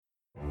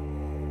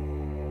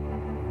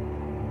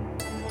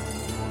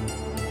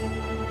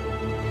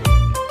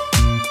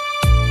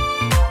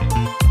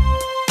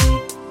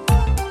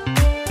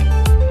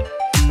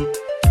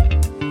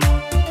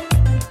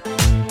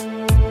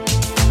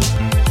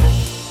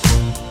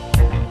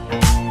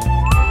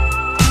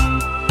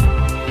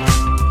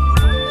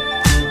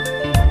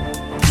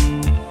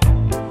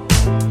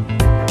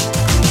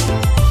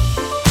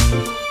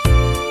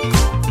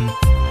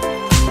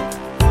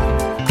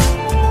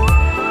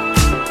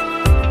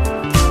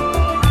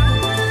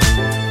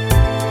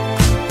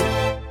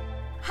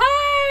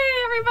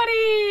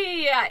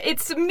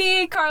It's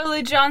me,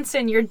 Carla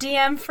Johnson, your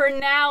DM for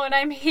now, and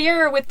I'm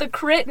here with the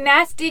Crit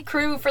Nasty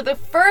crew for the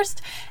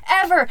first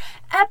ever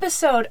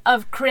episode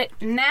of Crit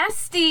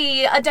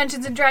Nasty, a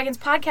Dungeons & Dragons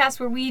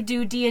podcast where we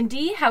do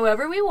D&D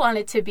however we want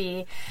it to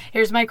be.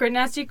 Here's my Crit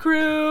Nasty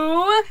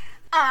crew.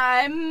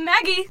 I'm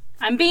Maggie.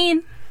 I'm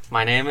Bean.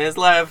 My name is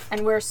Lev.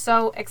 And we're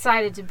so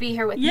excited to be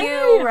here with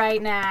you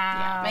right now.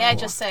 Yeah, may I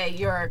just say,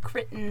 your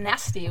Crit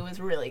Nasty was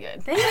really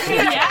good. Thank you.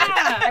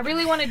 Yeah. I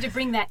really wanted to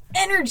bring that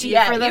energy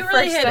for the you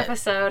really first hit it.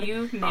 episode.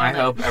 You nailed I it.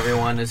 hope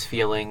everyone is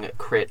feeling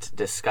crit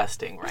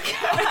disgusting right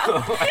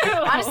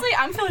now. Honestly,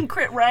 I'm feeling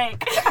crit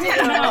rank.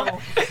 No.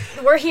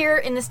 We're here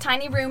in this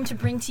tiny room to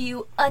bring to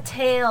you a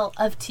tale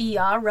of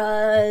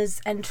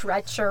tiaras and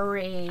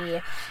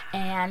treachery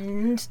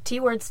and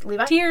T-words,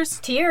 Levi. Tears.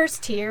 Tears.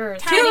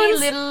 Tiny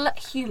little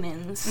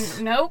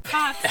humans. Nope.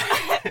 Tots.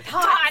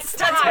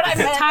 That's what I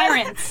meant.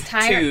 Tyrants.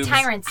 Tubes.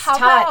 Tyrants. How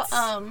Tots.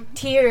 about,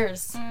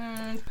 Tears.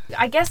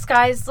 I guess,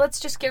 guys,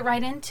 let's just get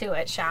right into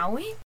it, shall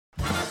we?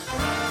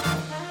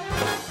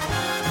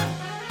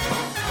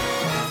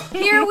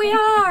 Here we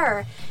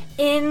are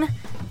in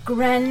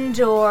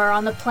Grendor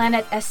on the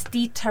planet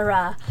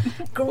Estitera.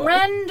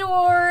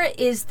 Grendor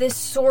is this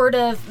sort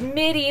of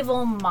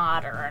medieval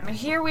modern.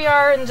 Here we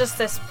are in just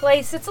this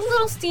place. It's a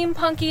little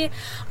steampunky,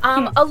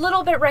 a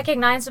little bit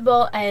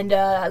recognizable, and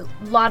a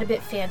lot of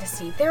bit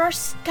fantasy. There are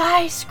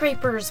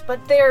skyscrapers,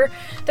 but they're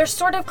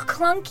sort of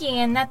clunky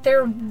in that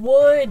they're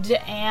wood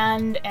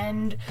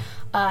and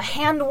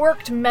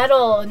hand-worked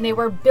metal, and they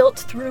were built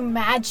through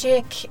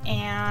magic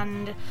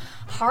and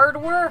hard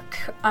work,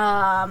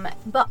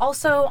 but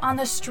also on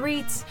the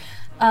streets,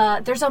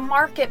 there's a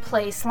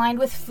marketplace lined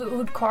with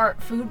food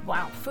carts.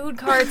 Food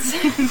carts.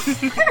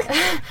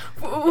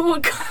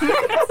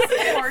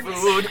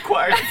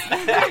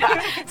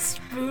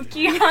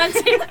 Spooky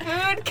haunted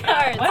food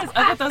carts. What is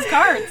up with those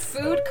cards?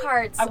 Food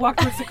carts. I walked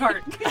towards the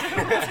cart. Is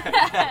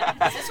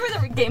this where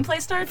the gameplay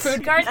starts?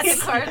 Food carts. At the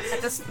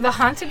carts? The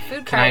haunted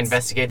food carts. Can I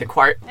investigate the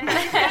quart?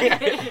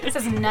 This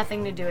has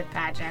nothing to do with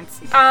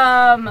pageants.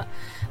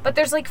 But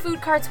there's like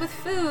food carts with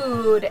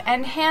food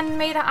and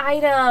handmade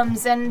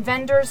items and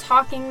vendors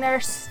hawking their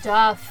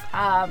stuff.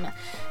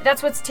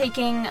 That's what's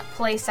taking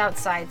place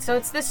outside. So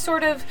it's this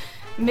sort of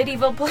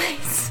medieval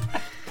place.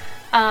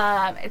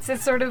 It's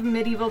this sort of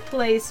medieval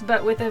place,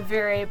 but with a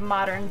very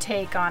modern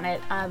take on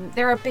it.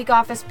 There are big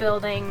office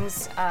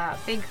buildings,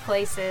 big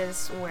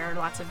places where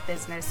lots of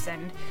business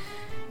and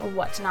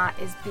whatnot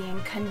is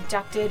being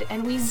conducted,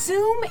 and we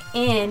zoom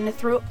in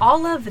through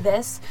all of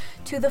this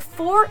to the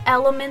Four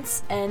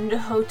Elements End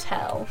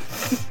Hotel,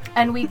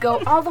 and we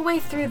go all the way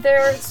through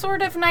their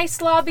sort of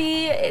nice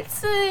lobby.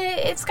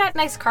 It's got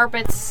nice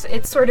carpets.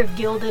 It's sort of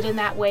gilded in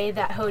that way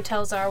that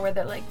hotels are, where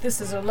they're like,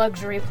 this is a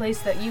luxury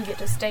place that you get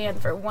to stay in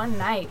for one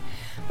night,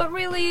 but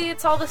really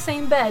it's all the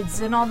same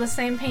beds and all the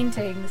same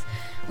paintings.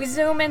 We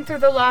zoom in through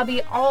the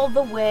lobby all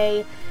the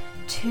way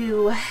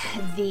to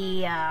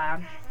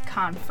the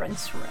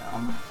conference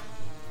room.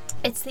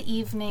 It's the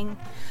evening.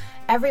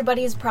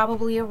 Everybody's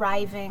probably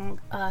arriving.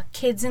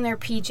 Kids in their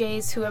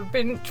PJs who have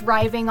been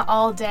driving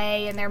all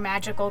day in their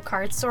magical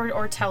carts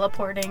or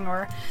teleporting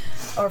or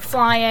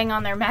flying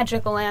on their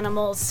magical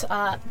animals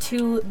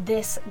to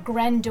this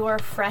Grendor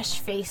Fresh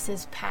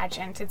Faces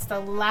pageant. It's the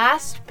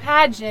last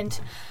pageant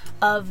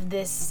of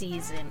this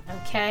season,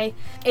 okay?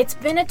 It's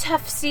been a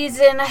tough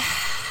season.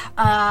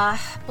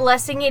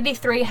 Blessing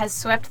 83 has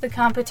swept the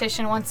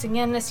competition once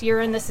again this year,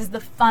 and this is the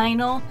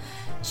final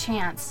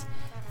chance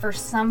for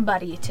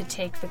somebody to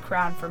take the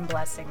crown from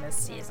Blessing this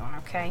season,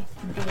 okay?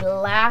 The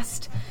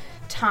last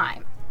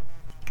time.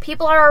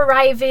 People are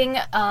arriving.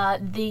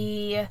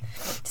 The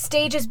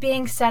stage is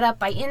being set up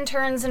by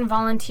interns and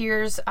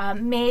volunteers.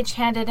 Mage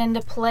handed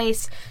into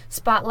place.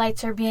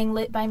 Spotlights are being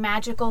lit by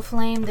magical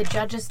flame. The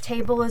judges'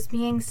 table is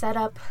being set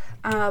up.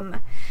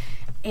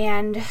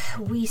 And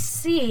we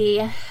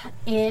see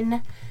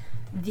in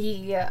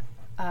the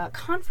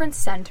conference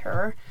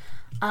center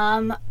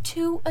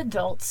two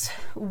adults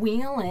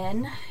wheel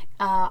in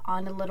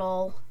on a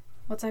little,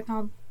 what's that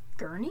called?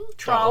 Gurney?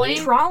 Trolley?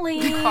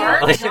 Trolley.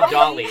 Cart? It's a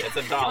dolly. It's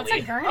a dolly. What's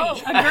a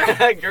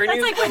gurney?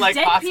 Gurney's like for when like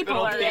dead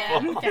hospital people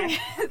people. are in.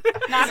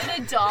 Not is it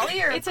a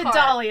dolly or It's a a cart?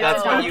 dolly.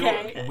 That's when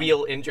Okay. you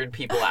wheel injured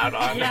people out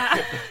on.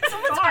 Yeah.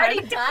 Someone's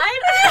already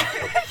died?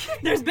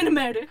 There's been a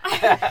murder.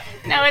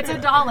 No, it's a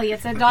dolly.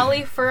 It's a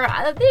dolly for...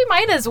 they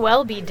might as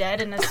well be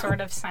dead in a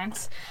sort of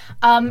sense.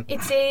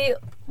 It's a,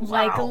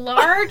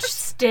 large,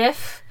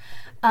 stiff...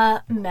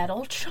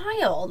 metal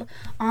child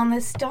on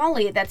this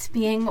dolly that's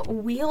being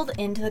wheeled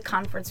into the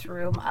conference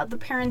room. The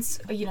parents,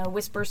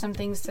 whisper some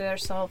things to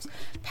themselves,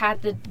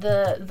 pat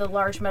the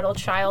large metal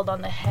child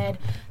on the head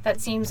that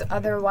seems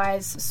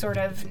otherwise sort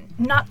of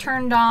not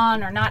turned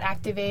on or not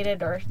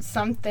activated or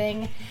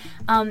something.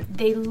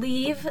 They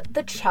leave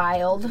the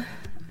child,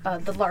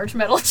 the large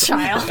metal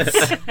child,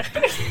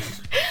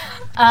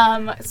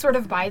 sort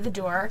of by the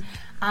door.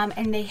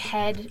 And they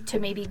head to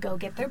maybe go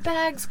get their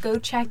bags, go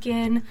check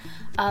in,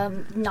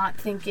 not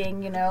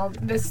thinking,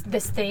 this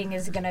thing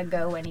is gonna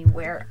go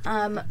anywhere.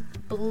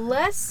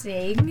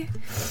 Blessing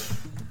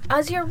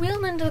as you're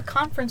wheeled into the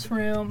conference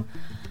room,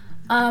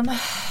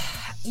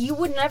 you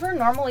would never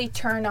normally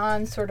turn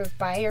on sort of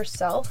by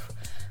yourself,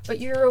 but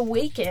you're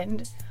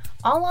awakened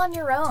all on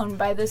your own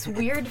by this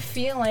weird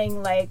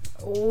feeling like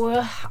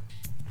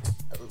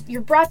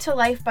you're brought to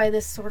life by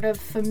this sort of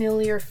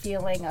familiar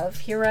feeling of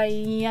here I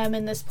am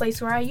in this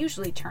place where I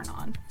usually turn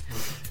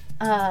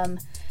on.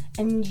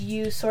 And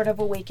you sort of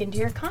awaken to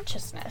your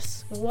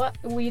consciousness. What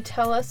will you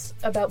tell us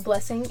about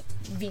Blessing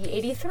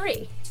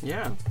V83?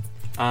 Yeah.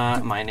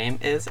 My name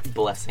is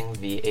Blessing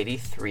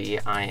V83.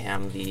 I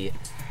am the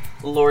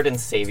Lord and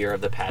Savior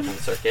of the pageant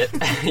circuit,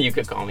 you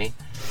could call me.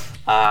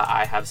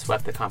 I have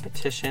swept the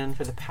competition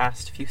for the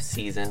past few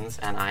seasons,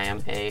 and I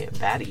am a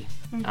baddie.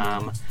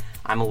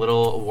 I'm a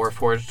little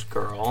Warforged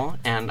girl,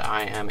 and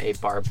I am a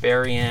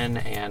barbarian,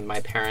 and my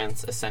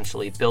parents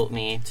essentially built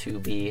me to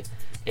be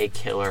a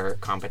killer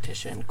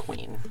competition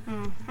queen.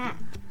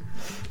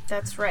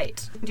 That's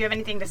right. Do you have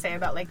anything to say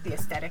about like the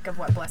aesthetic of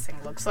what Blessing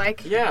looks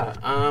like? Yeah,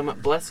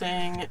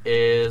 Blessing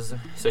is,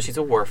 so she's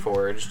a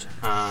Warforged.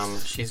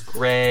 She's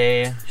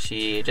gray.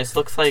 She just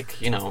looks like,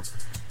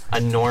 a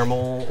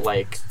normal,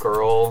 like,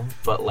 girl,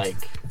 but, like,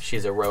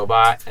 she's a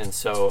robot, and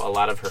so a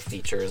lot of her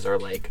features are,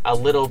 like, a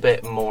little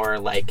bit more,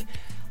 like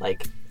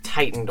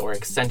tightened or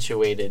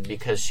accentuated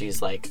because she's,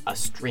 like, a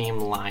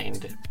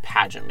streamlined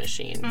pageant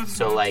machine.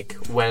 So, like,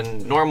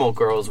 when normal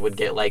girls would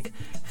get, like,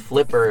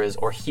 flippers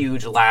or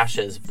huge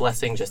lashes,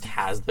 Blessing just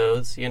has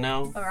those,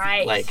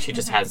 Right. Like, she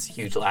just has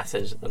huge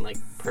lashes and, like,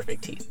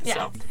 perfect teeth. Yeah.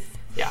 So,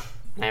 yeah.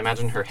 I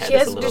imagine her head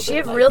is a little bit Does she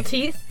have like, real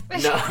teeth?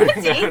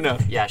 No.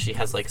 Yeah, she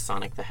has like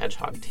Sonic the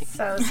Hedgehog teeth.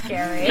 So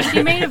scary. Is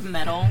she made of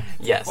metal?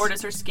 Yes. Or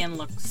does her skin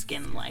look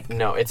skin-like?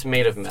 No, it's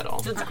made of metal.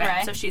 It's Okay.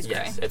 gray. So she's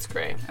Yes, gray. it's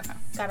gray.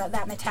 Got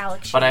that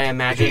metallic shit. But I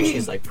imagine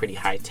she's like pretty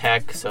high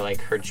tech, so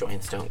like her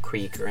joints don't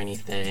creak or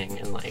anything,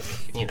 and like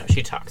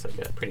she talks like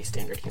a pretty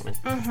standard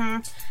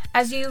human.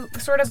 As you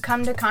sort of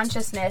come to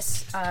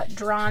consciousness,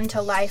 drawn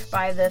to life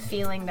by the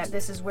feeling that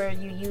this is where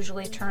you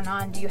usually turn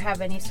on, do you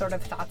have any sort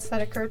of thoughts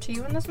that occur to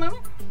you in this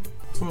moment?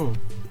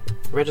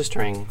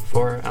 Registering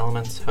 4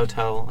 Elements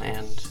Hotel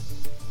and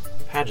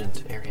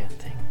pageant area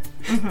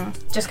thing.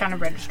 Just kind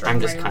of registering.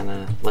 I'm just right? kind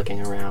of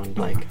looking around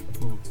like,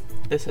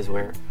 this is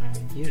where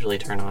I usually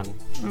turn on.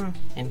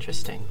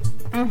 Interesting.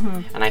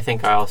 And I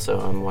think I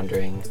also am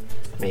wondering,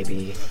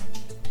 maybe,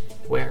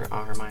 where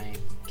are my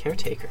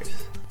caretakers?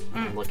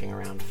 I'm looking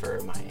around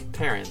for my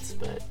parents,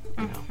 but,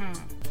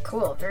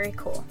 Cool, very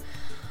cool.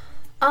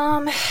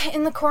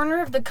 In the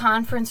corner of the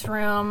conference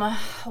room,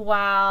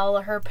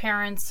 while her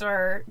parents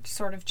are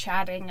sort of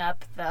chatting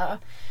up the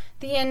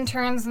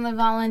interns and the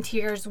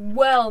volunteers,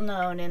 well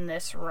known in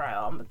this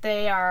room,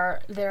 they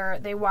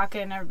walk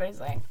in, everybody's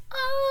like,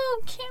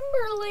 "Oh,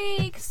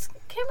 Kimberly, it's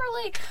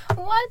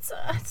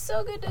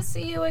so good to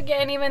see you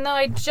again, even though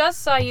I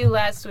just saw you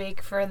last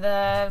week for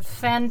the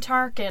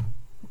Fantarkin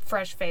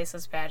Fresh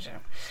Faces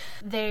pageant."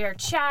 They are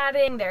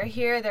chatting, they're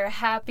here, they're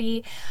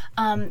happy.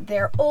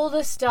 Their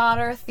oldest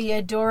daughter,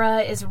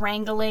 Theodora, is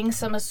wrangling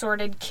some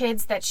assorted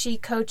kids that she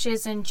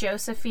coaches, and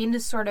Josephine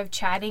is sort of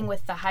chatting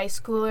with the high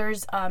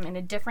schoolers in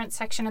a different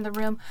section of the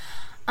room.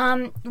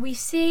 We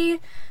see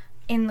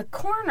in the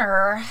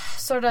corner,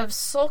 sort of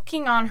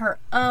sulking on her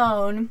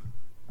own,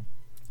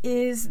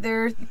 is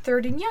their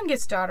third and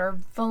youngest daughter,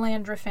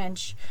 Valandra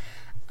Finch.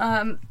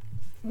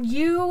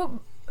 You,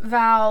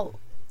 Val,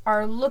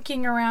 are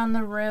looking around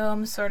the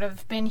room, sort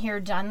of been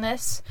here, done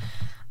this.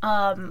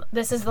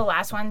 This is the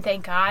last one,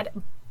 thank God.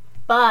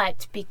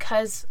 But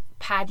because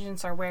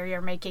pageants are where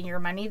you're making your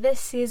money this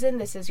season,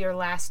 this is your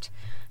last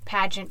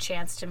pageant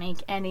chance to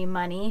make any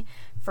money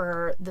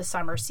for the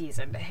summer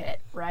season to hit,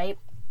 right?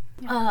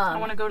 I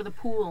want to go to the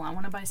pool. I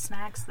want to buy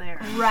snacks there.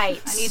 Right.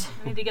 I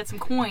need to get some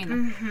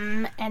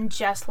coin. And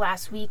just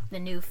last week, the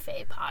new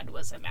Fae Pod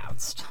was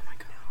announced. Oh my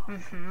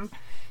god.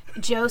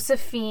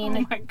 Josephine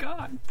Oh my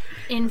god.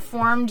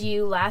 informed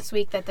you last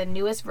week that the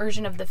newest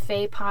version of the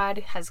Fae Pod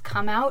has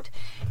come out,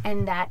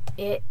 and that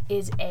it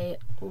is a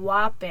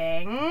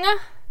whopping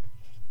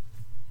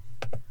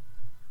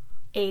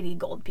 80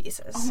 gold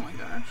pieces. Oh my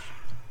gosh.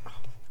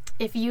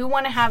 If you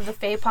want to have the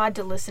Fae Pod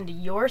to listen to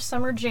your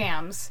summer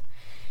jams,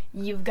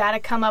 you've got to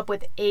come up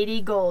with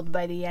 80 gold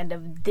by the end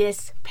of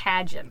this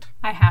pageant.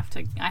 I have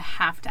to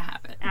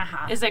have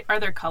it. Are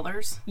there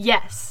colors?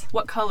 Yes.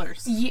 What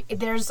colors?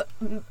 There's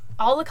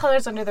all the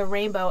colors under the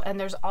rainbow, and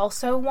there's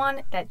also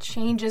one that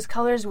changes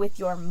colors with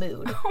your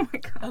mood. Oh my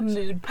god. A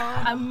mood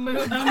pod. A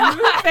mood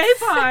Fae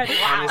Pod.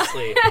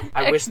 honestly,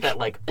 I wish that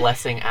like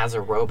Blessing as a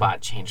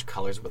robot changed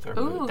colors with her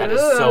mood. Ooh. That is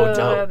so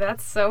dope.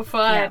 That's so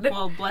Yeah, fun.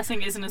 well,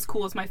 Blessing isn't as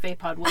cool as my Fae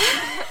Pod was.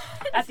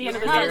 At the end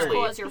of the Not day. as Clearly,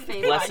 cool as your Fae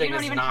Pod. Blessing You don't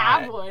is even not.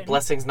 have one.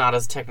 Blessing's not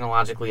as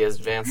technologically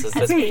advanced as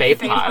this Fae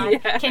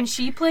Pod. Can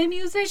she play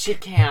music? She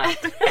can't.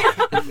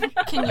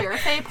 Can your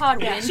Fae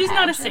Pod win? She's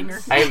not a pageants? singer.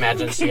 I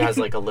imagine she has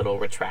like a little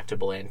retractable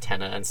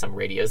antenna and some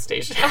radio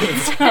stations.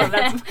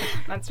 That's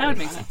That would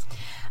make sense.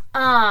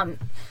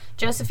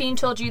 Josephine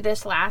told you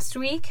this last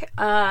week,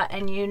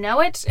 and you know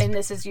it, and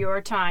this is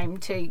your time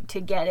to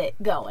get it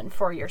going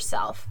for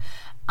yourself.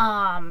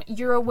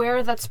 You're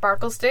aware that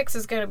Sparkle Sticks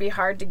is going to be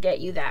hard to get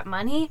you that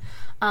money.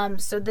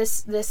 So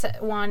this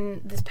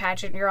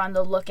pageant, you're on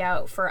the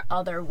lookout for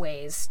other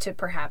ways to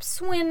perhaps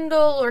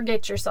swindle or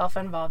get yourself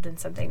involved in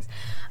some things.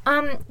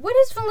 What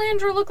does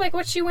Valandra look like?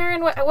 What's she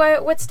wearing?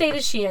 What state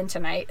is she in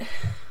tonight?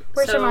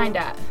 Where's your mind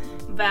at?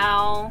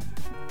 Val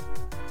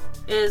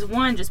is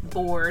just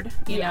bored.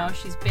 You know,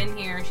 she's been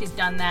here, she's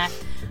done that.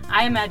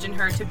 I imagine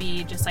her to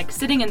be just like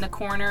sitting in the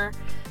corner,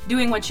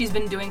 doing what she's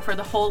been doing for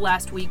the whole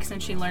last week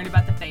since she learned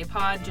about the Fae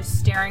Pod, just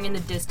staring in the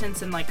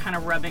distance and like kind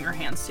of rubbing her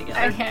hands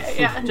together. Okay,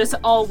 yeah. Just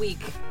all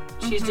week,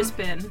 she's just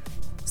been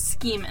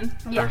scheming.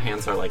 Her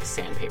hands are like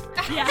sandpaper.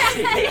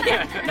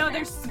 Yeah. No,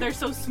 they're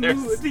so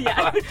smooth.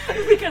 Yeah.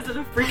 Because of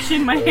the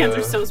friction, my hands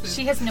are so smooth.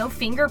 She has no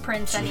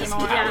fingerprints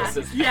anymore.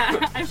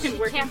 Yeah. I've been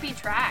working. Can't be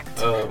tracked.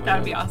 That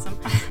would be awesome.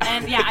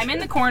 And yeah, I'm in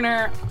the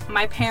corner.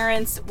 My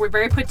parents were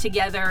very put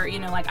together. You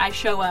know, like I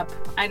show up.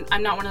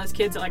 I'm not one of those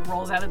kids that like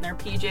rolls out in their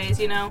PJs.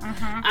 You know,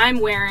 I'm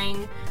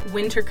wearing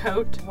winter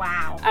coat.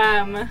 Wow.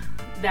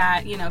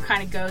 That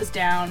kind of goes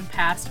down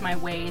past my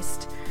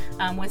waist.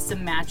 With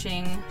some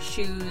matching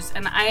shoes,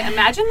 and I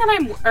imagine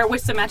that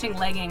with some matching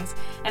leggings,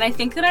 and I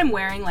think that I'm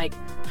wearing like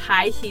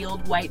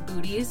high-heeled white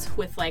booties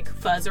with like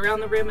fuzz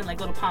around the rim and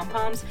like little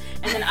pom-poms,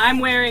 and then I'm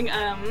wearing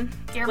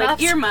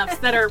earmuffs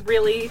that are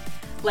really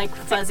like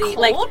fuzzy.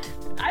 Like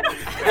I don't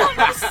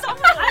know. Summer.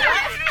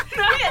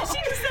 Yeah, she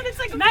just said it's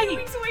like a few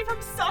weeks away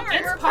from summer.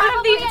 It's part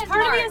of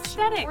the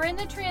aesthetic. We're in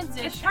the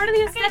transition. It's part of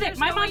the aesthetic.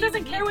 My mom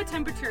doesn't care what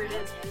temperature it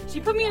is. She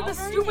put me in this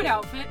stupid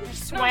outfit.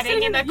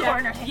 Sweating in the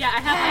corner. Yeah,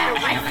 I have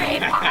like my Fae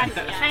Pod.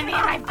 I need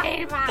my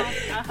Fae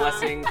Pod.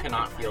 Blessing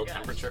cannot feel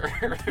temperature.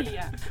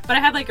 Yeah. But I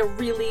have like a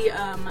really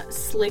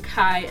slick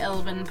high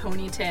elven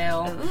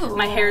ponytail. Ooh.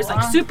 My hair is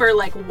like super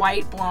like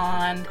white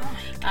blonde.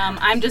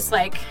 I'm just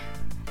like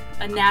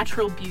a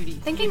natural beauty.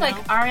 Thinking like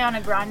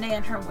Ariana Grande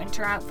in her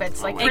winter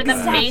outfits, like for the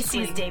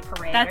Macy's Day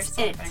Parade That's or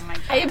something it.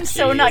 like that. I am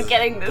so not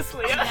getting this,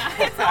 Leah.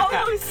 It's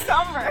almost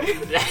summer.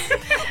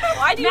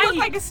 Why do you look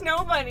like a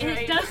snow bunny?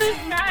 It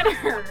doesn't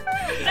matter.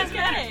 It doesn't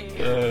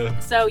matter.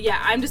 So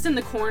yeah, I'm just in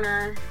the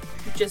corner,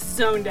 just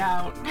zoned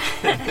out.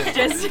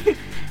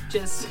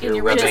 Just in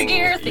your rubbing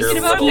gear, thinking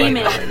about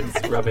scheming.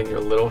 hands. Rubbing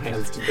your little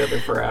hands together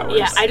for hours.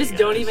 Yeah, I just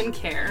don't even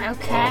care.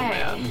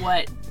 Okay.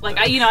 What? Like,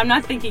 I'm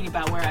not thinking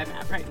about where I'm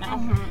at right now.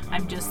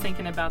 I'm just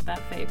thinking about that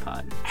Fae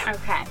Pod.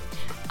 Okay.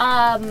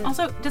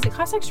 Also, does it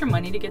cost extra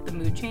money to get the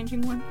mood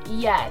changing one?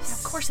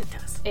 Yes. Of course it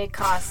does. It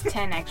costs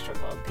 10 extra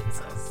gold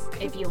pieces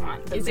if you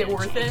want the Is it mood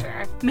worth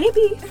changer. it?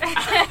 Maybe.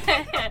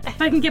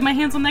 If I can get my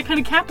hands on that kind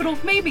of capital,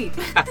 maybe.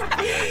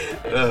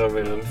 Oh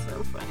man.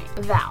 So funny.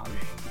 Val,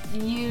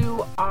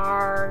 you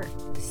are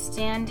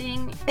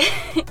standing,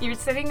 you're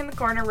sitting in the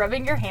corner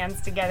rubbing your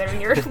hands together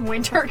in your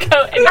winter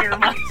coat and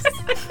earmuffs.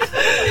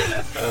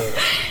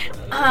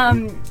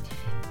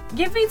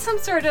 Give me some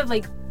sort of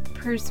like,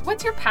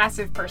 what's your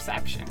passive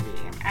perception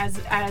as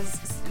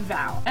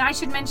Val? And I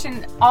should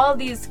mention all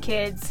these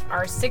kids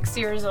are 6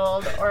 years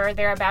old or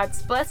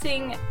thereabouts.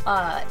 Blessing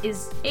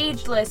is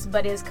ageless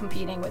but is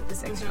competing with the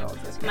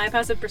 6-year-olds. My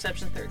passive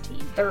perception 13.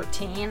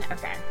 13?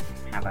 Okay.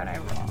 How about I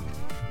roll?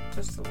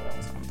 Just a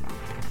little something.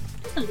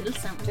 Just a little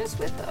something. Just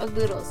with a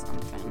little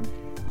something.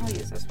 I'll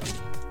use this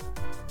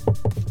one.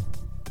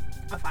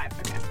 A 5,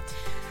 okay.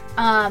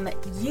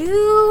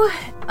 You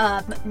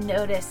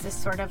notice this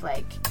sort of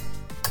like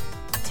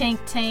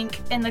tink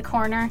in the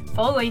corner.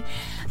 Foley.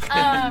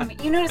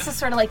 You notice this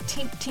sort of like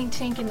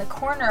tink in the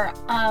corner.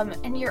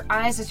 And your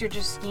eyes as you're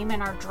just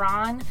scheming are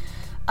drawn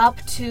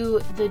up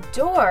to the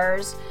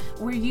doors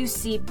where you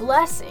see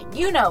Blessing.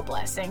 You know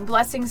Blessing.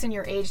 Blessing's in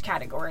your age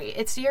category.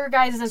 It's your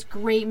guys'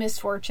 great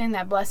misfortune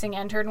that Blessing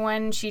entered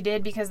when she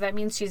did, because that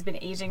means she's been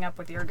aging up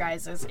with your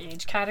guys'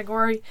 age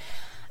category.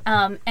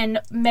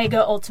 And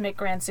Mega Ultimate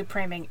Grand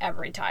Supreming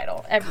every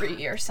title, every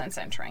year since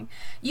entering.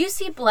 You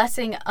see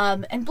Blessing,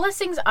 and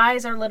Blessing's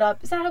eyes are lit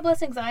up. Is that how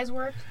Blessing's eyes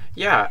work?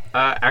 Yeah,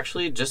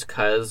 actually, just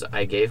because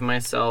I gave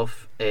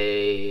myself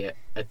a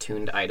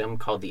attuned item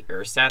called the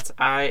Ursat's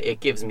Eye, it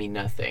gives me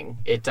nothing.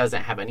 It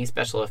doesn't have any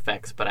special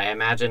effects, but I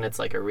imagine it's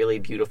like a really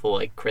beautiful,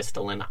 like,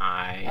 crystalline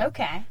eye.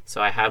 Okay.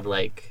 So I have,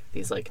 like,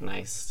 these, like,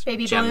 nice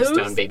baby gemstone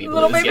blues? baby blues.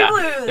 Little baby yeah,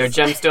 blues. they're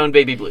gemstone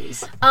baby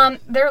blues.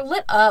 They're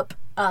lit up,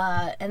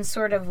 and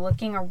sort of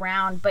looking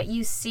around, but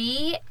you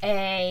see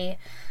a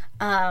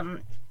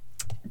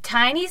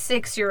tiny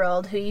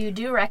 6-year-old who you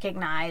do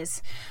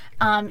recognize.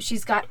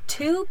 She's got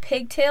 2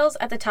 pigtails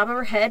at the top of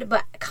her head,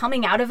 but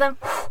coming out of them,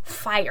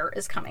 fire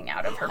is coming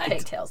out of her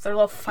pigtails. They're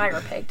little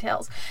fire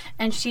pigtails.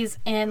 And she's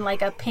in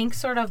like a pink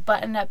sort of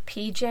button-up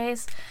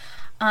PJs.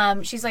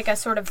 She's like a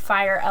sort of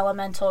fire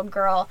elemental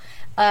girl.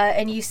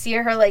 And you see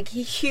her like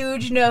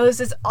huge nose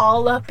is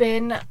all up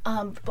in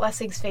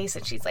Blessing's face,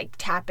 and she's like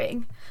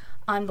tapping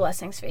on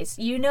Blessing's face.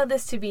 You know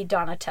this to be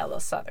Donatello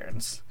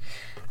Southerns.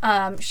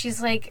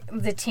 She's like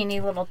the teeny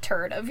little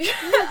turd of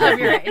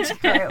your age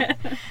group.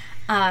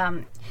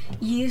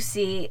 You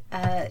see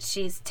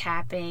she's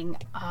tapping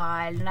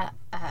on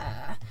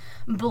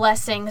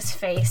Blessing's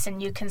face,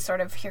 and you can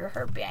sort of hear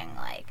her being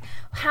like,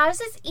 how does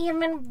this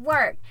even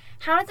work?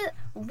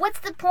 What's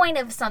the point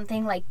of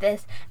something like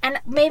this? And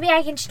maybe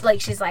I can,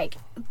 she's like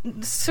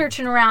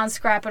searching around,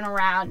 scrapping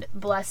around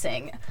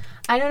Blessing.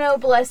 I don't know,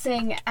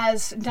 Blessing,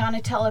 as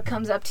Donatella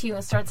comes up to you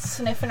and starts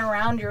sniffing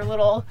around your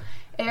little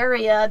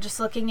area, just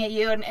looking at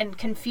you and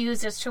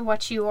confused as to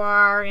what you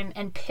are,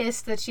 and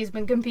pissed that she's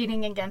been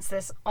competing against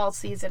this all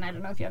season. I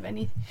don't know if you have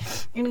any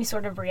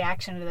sort of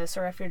reaction to this,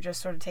 or if you're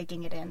just sort of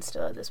taking it in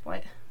still at this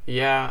point.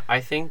 Yeah,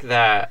 I think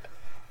that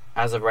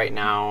as of right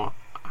now,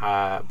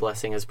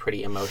 Blessing is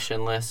pretty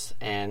emotionless,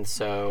 and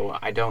so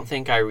I don't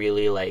think I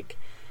really like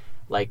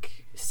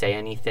say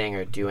anything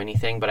or do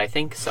anything, but I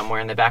think somewhere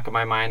in the back of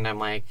my mind I'm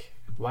like,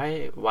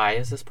 why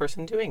is this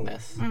person doing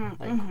this?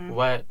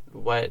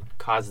 What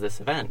caused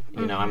this event?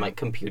 You know, I'm like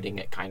computing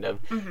it kind of.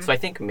 So I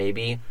think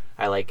maybe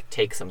I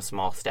take some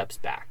small steps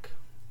back.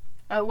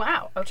 Oh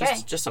wow, okay.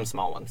 Just some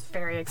small ones.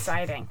 Very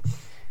exciting.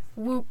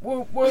 Whoop,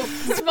 whoop, whoop.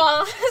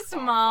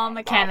 Small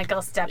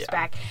mechanical steps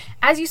back.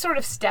 As you sort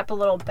of step a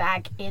little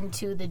back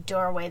into the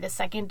doorway, the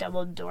second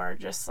double door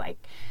just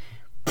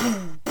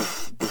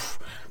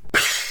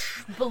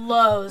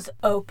blows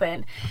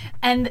open,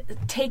 and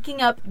taking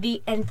up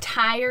the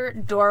entire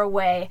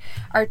doorway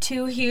are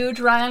two huge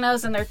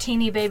rhinos and their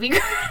teeny baby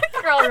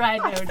girl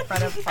rhino in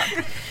front of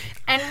them.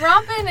 And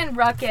Rompin and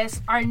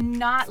Ruckus are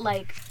not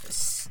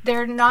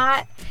they're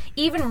not,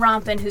 even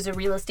Rompin, who's a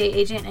real estate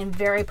agent and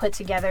very put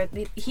together,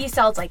 he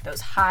sells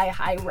those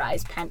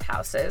high-rise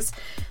penthouses,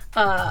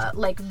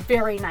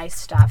 very nice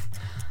stuff.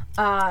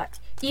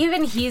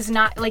 Even he's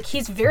not,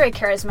 he's very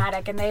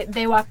charismatic, and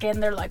they walk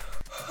in, they're like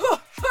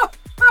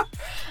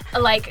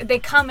they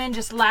come in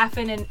just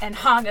laughing and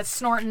honking,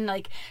 snorting,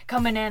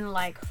 coming in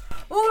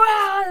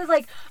wow,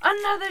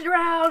 another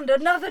round,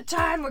 another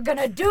time, we're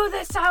gonna do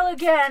this all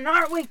again,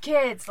 aren't we,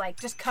 kids?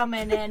 Just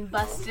coming in,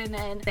 busting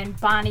in. Then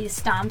Bonnie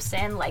stomps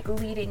in,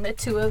 leading the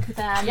two of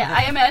them. Yeah,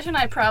 I imagine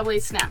I probably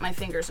snap my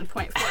fingers and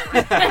point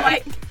forward.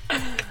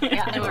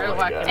 And we're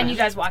walking. And you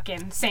guys walk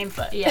in, same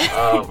foot. Yeah.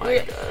 Oh my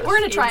gosh. We're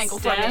in a triangle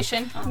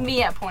formation.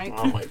 Me at point.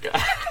 Oh my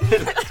god.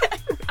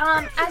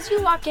 As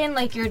you walk in,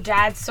 your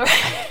dad's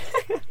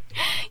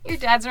your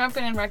dad's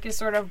Rompin and Ruckus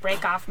sort of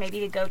break off, maybe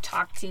to go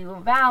talk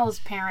to Val's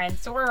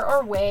parents,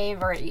 or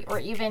wave, or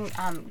even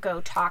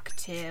go talk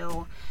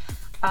to,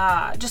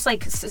 just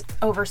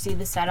oversee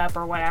the setup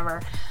or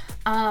whatever.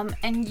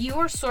 And you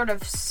are sort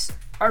of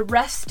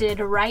arrested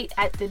right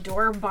at the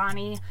door,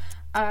 Bonnie,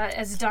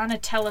 as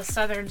Donatella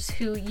Southerns,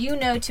 who you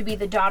know to be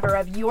the daughter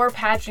of your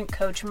pageant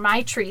coach,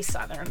 Maitri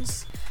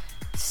Southerns,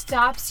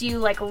 stops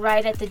you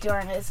right at the door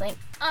and is like,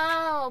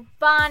 "Oh,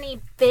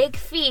 Bonnie, Big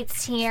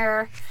Feet's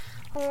here.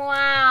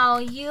 Wow,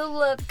 you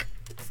look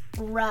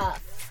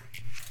rough."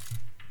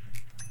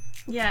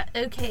 Yeah,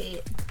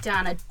 okay,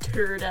 Donna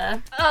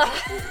Turda.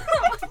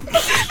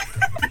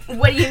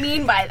 What do you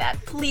mean by that?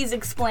 Please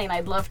explain,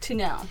 I'd love to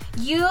know.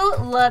 You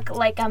look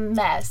like a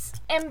mess.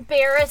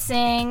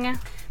 Embarrassing.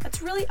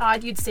 That's really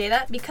odd you'd say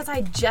that, because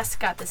I just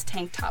got this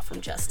tank top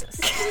from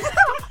Justice.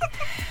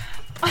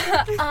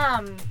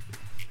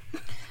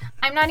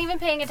 I'm not even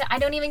paying attention. I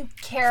don't even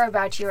care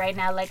about you right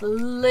now.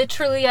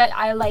 Literally,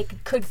 I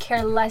could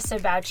care less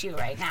about you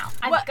right now.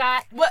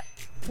 What?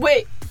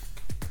 Wait.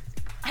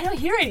 I don't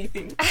hear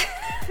anything.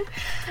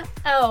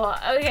 Oh,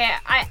 okay.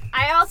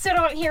 I also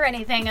don't hear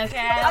anything, okay?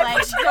 I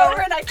push her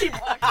over and I keep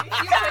walking.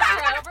 You push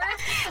her over?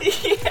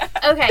 Yeah.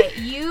 Okay,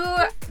 you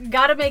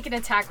gotta make an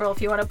attack roll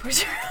if you want to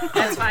push her over.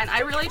 That's fine. I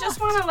really just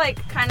want to,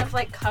 kind of,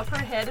 cup her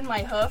head in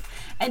my hoof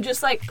and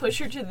just, push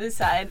her to the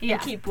side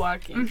and keep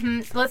walking.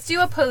 Mm-hmm. Let's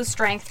do opposed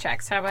strength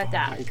checks. How about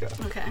that? Oh my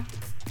god. Okay.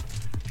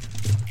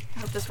 I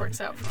hope this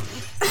works out for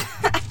me.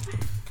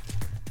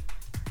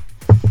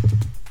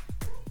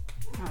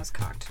 I was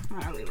cocked.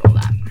 I'll reroll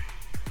that.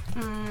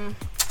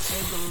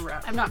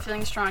 I'm not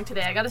feeling strong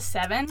today. I got a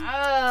 7.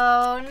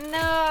 Oh,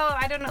 no.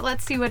 I don't know.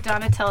 Let's see what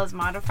Donatella's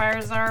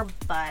modifiers are,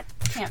 but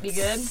Can't be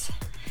good.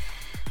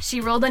 she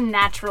rolled a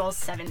natural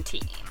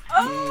 17.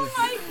 Oh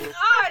my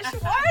gosh,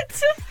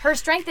 what? Her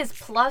strength is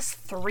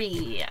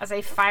 +3 as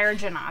a fire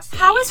genasi.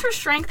 How is her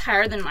strength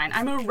higher than mine?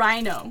 I'm a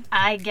rhino.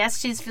 I guess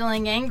she's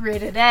feeling angry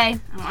today.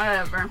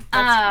 Whatever.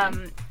 That's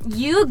fine.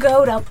 You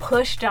go to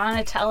push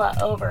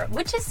Donatella over,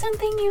 which is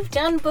something you've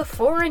done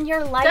before in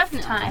your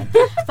lifetime.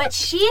 But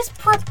she's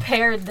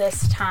prepared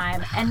this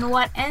time, and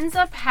what ends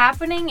up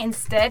happening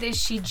instead is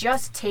she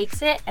just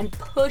takes it and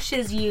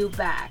pushes you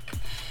back.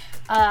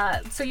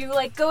 So you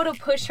go to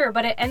push her,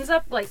 but it ends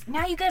up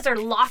now you guys are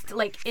locked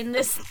in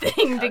this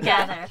thing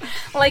together.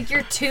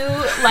 You're two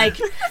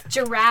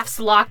giraffes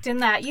locked in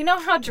that. You know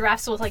how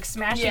giraffes will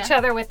smash each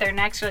other with their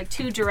necks? You're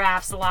two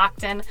giraffes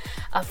locked in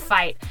a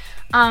fight.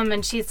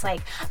 And she's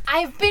like,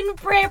 "I've been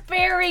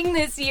preparing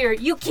this year.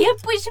 You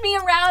can't push me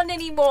around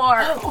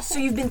anymore." Oh, so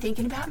you've been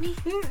thinking about me?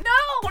 No.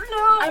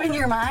 I'm in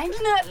your mind?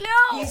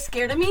 No. You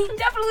scared of me?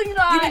 Definitely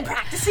not. You've been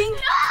practicing?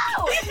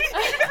 No.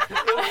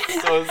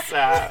 So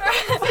sad.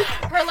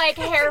 Her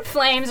hair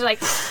flames are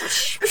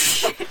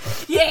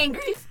You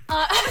angry?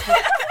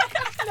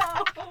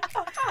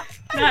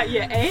 Not you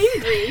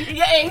angry.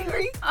 You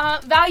angry?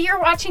 Val, you're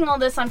watching all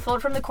this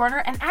unfold from the corner,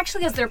 and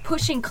actually as they're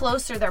pushing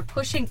closer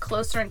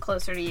and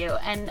closer to you,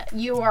 and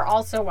you are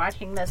also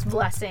watching this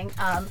blessing.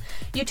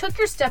 You took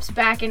your steps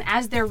back, and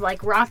as they're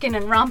like rocking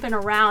and romping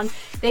around,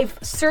 they've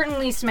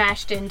certainly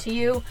smashed into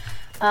you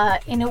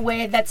in a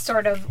way that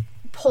sort of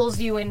pulls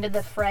you into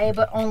the fray,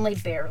 but only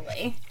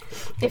barely,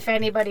 if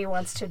anybody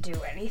wants to do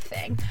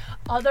anything.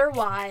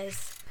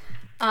 Otherwise,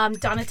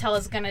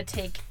 Donatella's gonna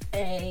take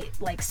a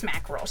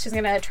smack roll. She's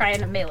gonna try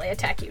and melee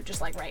attack you,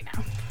 just like right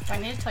now. Do I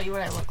need to tell you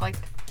what I look like?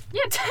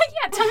 Yeah, tell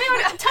me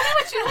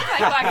what you look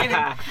like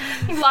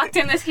walking in. Locked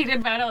in this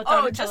heated battle with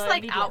Donatella Just like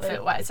immediately.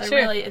 outfit-wise.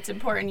 Sure. It's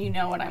important you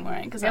know what I'm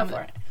wearing because Go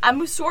for it.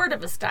 I'm sort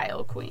of a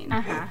style queen.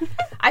 Uh-huh.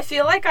 I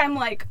feel like I'm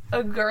like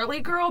a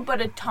girly girl,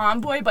 but a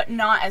tomboy, but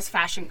not as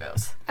fashion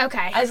goes.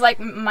 Okay. As like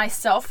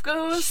myself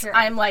goes, Sure.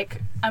 I'm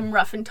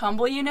rough and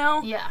tumble,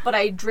 Yeah. But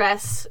I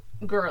dress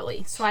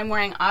girly. So I'm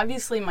wearing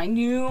obviously my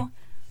new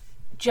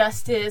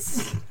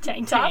Justice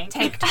Tank top.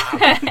 tank top.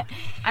 I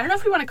don't know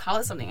if we want to call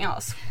it something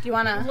else. Do you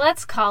want to?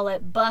 Let's call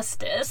it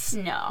Bustus.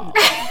 No.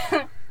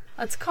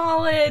 Let's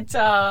call it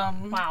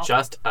Wow.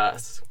 Just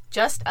us.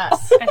 Just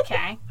Us.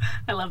 Okay.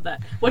 I love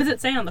that. What does it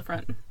say on the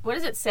front? What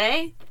does it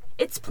say?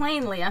 It's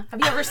plain, Leah. Have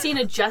you ever seen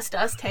a Just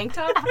Us tank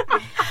top?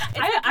 It's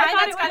I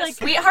thought it was got a like-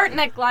 sweetheart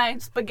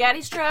neckline,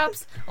 spaghetti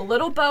straps, a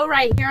little bow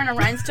right here, and a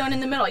rhinestone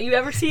in the middle. You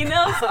ever seen those?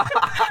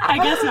 I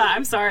guess not.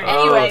 I'm sorry.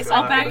 Anyways, Oh,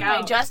 I'll God. back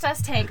my Just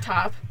Us tank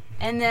top,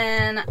 and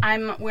then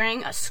I'm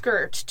wearing a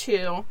skirt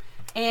too,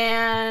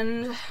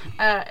 and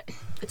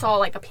it's all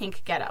like a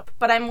pink getup.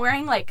 But I'm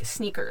wearing like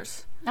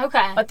sneakers,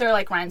 Okay. but they're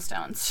like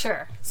rhinestones.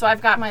 Sure. So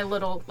I've got my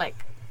little like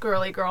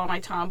girly girl, my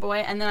tomboy,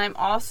 and then I'm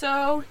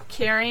also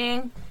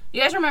carrying.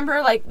 You guys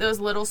remember like those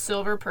little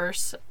silver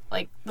purse,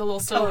 like the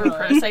little silver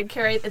purse I'd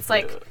carry? It's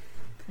like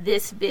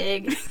this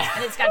big,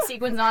 and it's got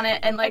sequins on it,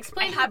 and like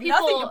Explain I to have people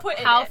nothing to put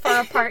in how it.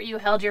 far apart you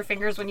held your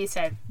fingers when you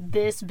said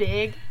this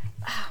big.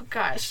 Oh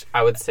gosh,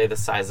 I would say the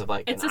size of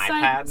like It's an a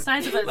iPad.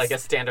 size of a like a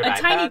standard a iPad.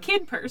 tiny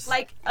kid purse.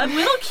 like a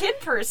little kid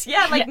purse,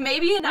 yeah, like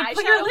maybe an Like, eyeshadow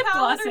put your lip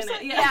palette gloss or in it,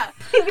 something. yeah.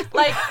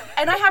 Like,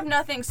 and I have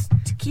nothing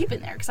to keep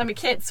in there because I'm a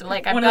kid, so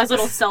like I've one got of those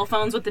little this- call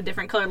phones with the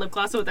different colored lip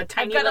gloss with a I've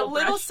tiny got a little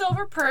little brush.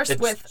 silver purse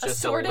It's with just a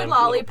assorted limp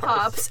little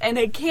lollipops purse. and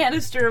a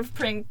canister of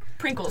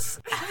Prinkles.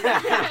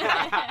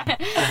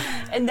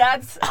 And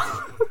that's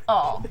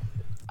all.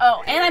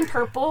 Oh, and I'm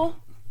purple,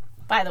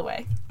 by the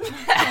way.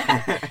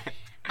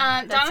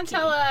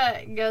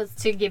 Donatella goes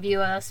to give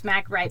you a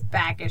smack right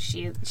back as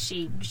she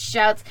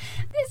shouts,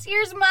 "This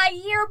year's my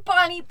year,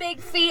 Bonnie Big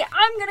Feet.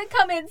 I'm gonna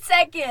come in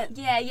second."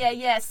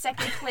 Yeah.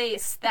 Second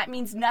place. That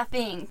means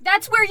nothing.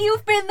 That's where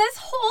you've been this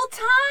whole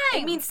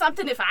time. It means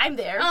something if I'm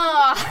there.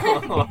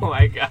 Oh. Oh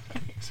my god.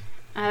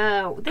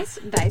 Oh, this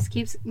dice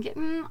keeps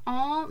getting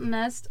all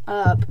messed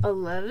up.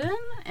 11,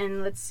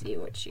 and let's see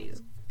what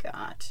she's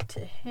got to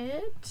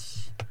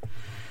hit.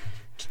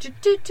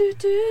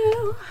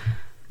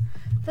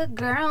 The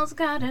girl's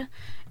gotta.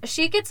 If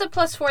she gets a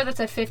 +4, that's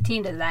a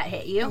 15. Does that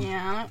hit you?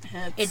 Yeah,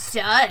 It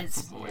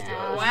does. Oh my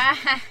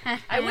gosh. Wow.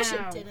 I wish it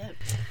didn't.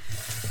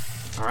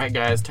 All right,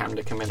 guys, time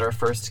to commit our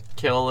first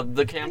kill of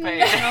the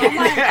campaign. Oh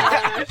my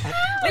gosh.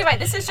 Levi,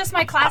 this is just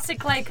my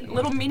classic, like,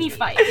 little mini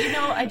fight. You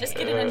know, I just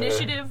get an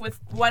initiative with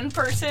one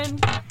person.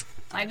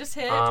 I just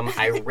hit.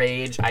 I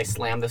rage. I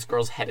slam this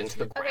girl's head into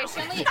the Okay,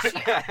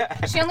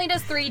 ground. she only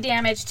does 3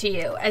 damage to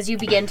you as you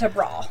begin to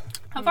brawl.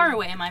 How far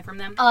away am I from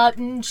them?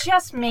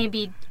 Just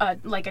maybe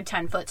like a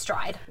 10-foot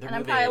stride. They're And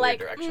I'm moving probably in your like,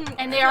 direction.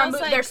 And they are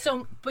Feels like- they're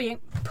still being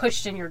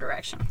pushed in your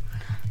direction.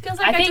 Feels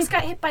like I I, think- just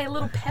got hit by a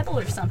little pebble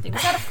or something.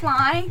 Was that a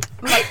fly?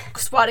 I'm like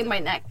swatting my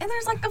neck, and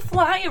there's like a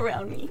fly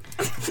around me.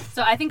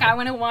 So I think I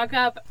want to walk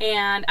up,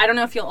 and I don't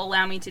know if you'll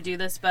allow me to do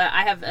this, but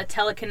I have a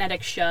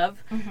telekinetic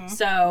shove.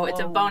 So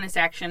it's a bonus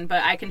action,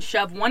 but I can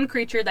shove one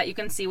creature that you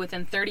can see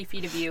within 30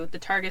 feet of you. The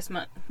target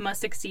must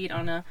succeed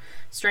on a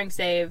strength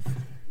save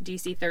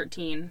DC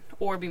 13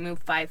 or be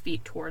moved 5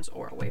 feet towards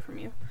or away from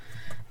you.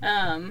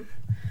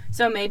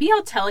 So maybe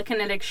I'll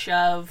telekinetic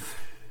shove.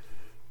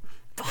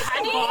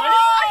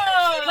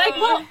 Like,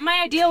 well,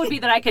 my idea would be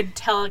that I could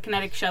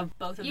telekinetic shove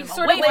both of You them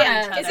sort away of from wanna-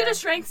 each other. Is it a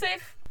strength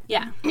save?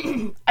 Yeah.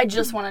 I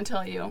just want to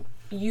tell you,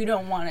 you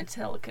don't want to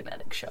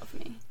telekinetic shove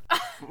me.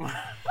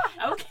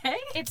 Okay.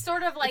 It's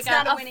sort of like It's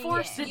not a a winning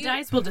force. game. The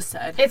dice will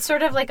decide. It's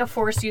sort of like a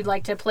force you'd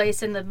like to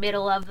place in the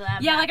middle of them.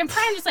 Yeah, like I'm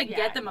trying to just like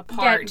get them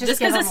apart, just just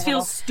give because them this a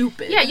feels little-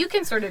 stupid. Yeah, you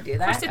can sort of do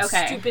that. It's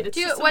Okay. stupid. It's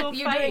Do you, just a what little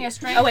you're fight. doing a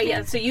strength? Oh wait,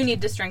 yeah. So you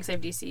need to strength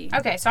save DC.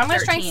 Okay, so I'm gonna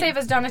strength 13. save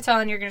as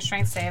Donatella, and you're gonna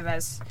strength save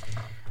as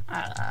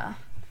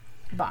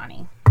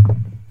Bonnie.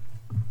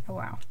 Oh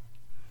wow.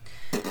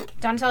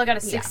 Donatella got a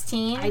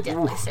 16. I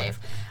definitely save.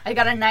 I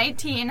got a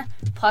 19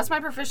 plus my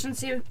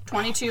proficiency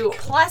 22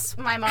 plus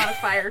my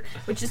modifier,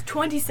 which is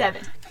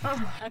 27.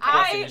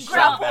 I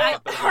grappled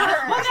Well,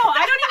 no,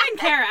 I don't even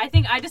care. I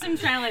think I just am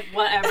trying to like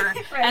whatever,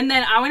 and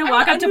then I want to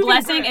walk up to unmoving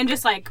Blessing grip. and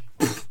just like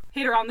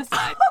hit her on the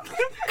side.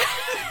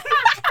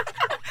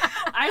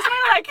 I just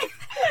want to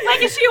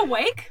like is she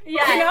awake?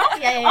 Yeah, You know?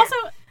 yeah. Also,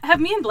 have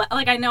me and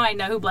like I know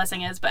who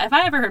Blessing is, but have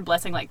I ever heard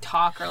Blessing like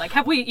talk or like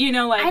have we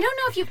like I don't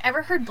know if you've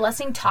ever heard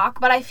Blessing talk,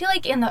 but I feel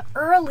like in the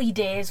early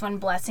days when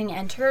Blessing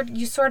entered,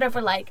 you sort of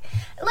were like,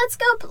 let's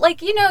go,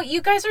 like,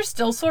 you guys are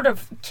still sort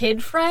of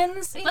kid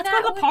friends. Let's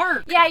go to the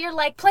park. Yeah, you're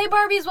like, play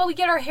Barbies while we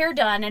get our hair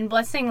done, and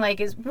Blessing like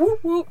is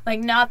whoop whoop,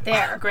 like not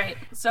there. Great.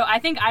 So I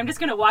think I'm just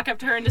gonna walk up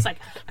to her and just like,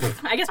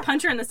 I guess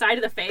punch her in the side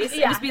of the face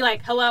and just be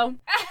like, hello.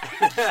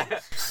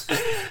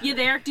 You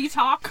there? Do you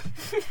talk?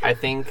 I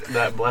think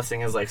that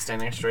Blessing is like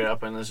standing straight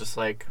up and is just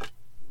like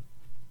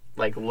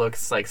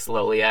looks like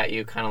slowly at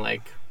you, kind of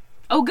like,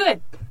 oh,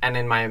 good. and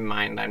in my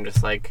mind I'm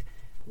just like,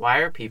 why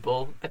are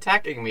people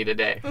attacking me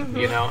today?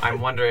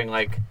 I'm wondering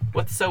like,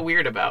 what's so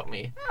weird about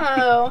me?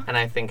 Oh. And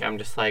I think I'm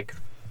just like,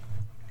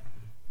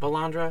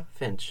 Valandra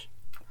Finch,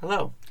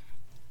 hello.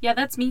 Yeah,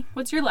 that's me.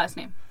 What's your last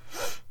name?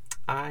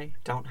 I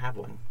don't have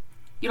one.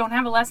 You don't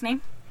have a last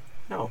name?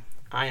 No,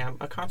 I am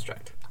a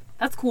construct.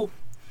 That's cool.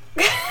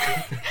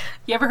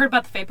 You ever heard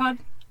about the Fae Pod?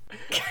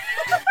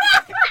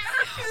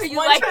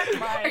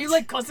 Are you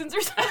like cousins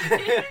or something?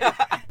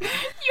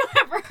 You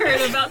ever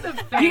heard about the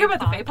Have you heard about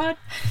the Fae Pod?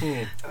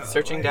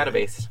 Searching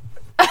database.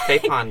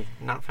 Fapon,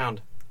 not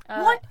found.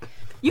 What?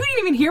 You didn't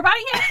even hear about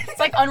it yet? It's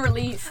like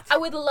unreleased. I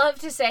would love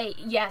to say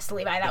yes,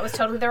 Levi. That was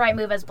totally the right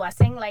move as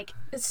Blessing. Like,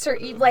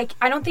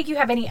 I don't think you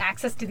have any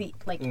access to the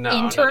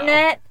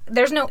internet. No.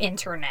 There's no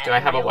internet. Do I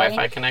have a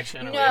Wi-Fi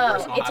connection? Or No,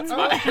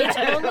 hotspot? it's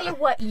only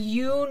what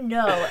you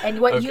know, and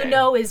what you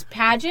know is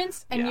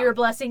pageants, and you're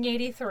Blessing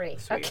 83.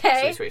 Sweet,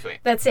 okay, sweet.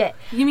 That's it.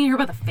 You didn't hear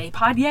about the Fae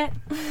Pod yet?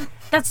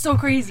 That's so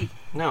crazy.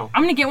 No.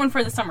 I'm gonna get one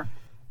for the summer.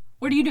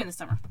 What are you doing this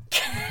summer?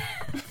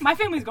 My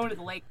family's going to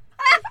the lake.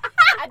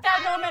 At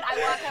that moment, I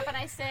walk up and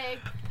I say,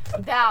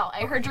 Val,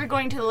 I heard you're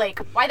going to the lake.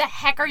 Why the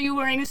heck are you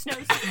wearing a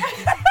snowsuit?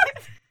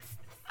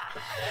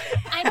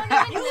 I don't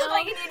even You know. look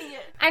like an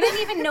idiot. I don't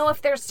even know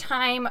if there's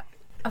time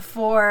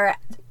for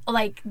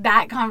like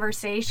that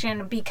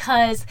conversation,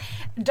 because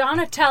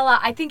Donatella,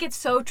 I think it's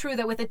so true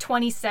that with a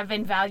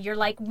 27 Val, you're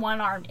like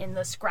one arm in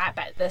the scrap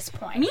at this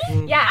point. Me?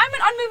 Yeah. I'm an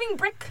unmoving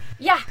brick.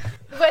 Yeah.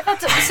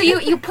 But so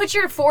you put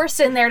your force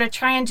in there to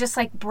try and just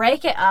like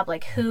break it up,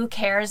 like who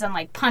cares, and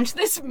like punch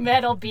this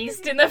metal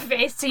beast in the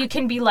face so you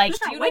can be like,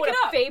 do you know Wake what it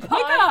a up. Fae Wake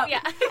Pod? up.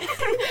 Yeah.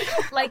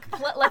 Like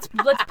let's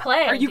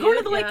play. Are you dude. going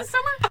to the lake Yeah. this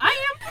summer? I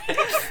am.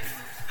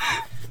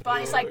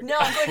 Bonnie's like, no,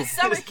 I'm going to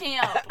summer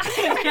camp.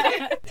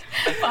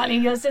 Bonnie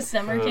goes to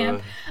summer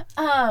camp.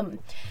 And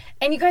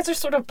you guys are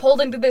sort of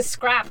pulled into this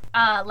scrap,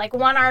 like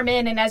one arm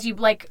in, and as you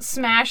like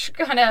smash,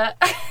 kind of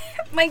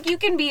like you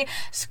can be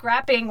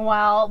scrapping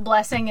while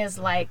Blessing is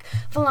like,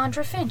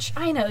 Valandra Finch,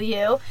 I know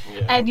you,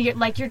 and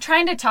you're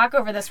trying to talk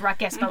over this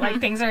ruckus, but like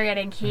things are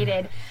getting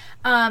heated,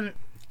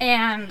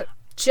 and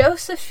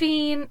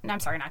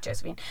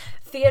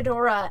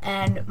Theodora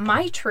and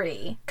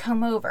Maitri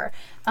come over.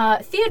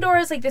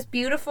 Theodora is like this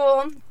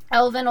beautiful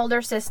elven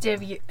older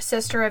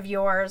sister of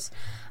yours.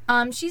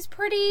 She's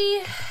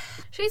pretty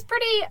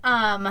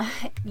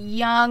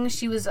young.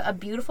 She was a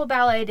beautiful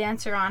ballet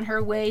dancer on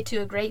her way to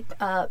a great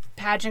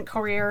pageant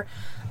career.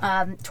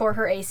 Tore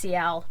her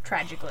ACL,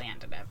 tragically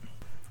ended it.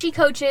 She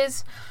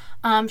coaches.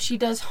 She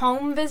does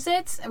home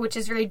visits, which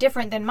is very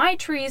different than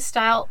Maitri's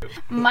style.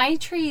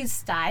 Maitri's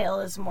style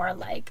is more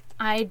like,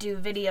 I do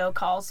video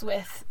calls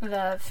with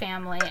the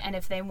family, and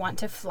if they want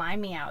to fly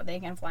me out, they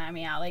can fly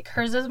me out. Like,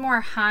 hers is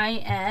more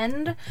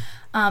high-end,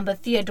 but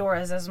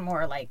Theodora's is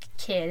more, like,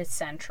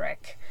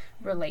 kid-centric,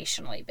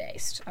 relationally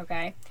based,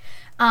 okay?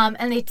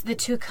 And the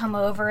two come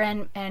over,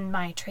 and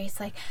Maitri's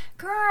like,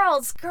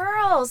 girls,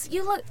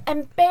 you look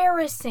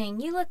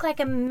embarrassing. You look like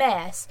a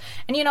mess.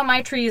 And,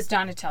 Maitri is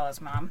Donatella's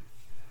mom.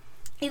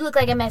 You look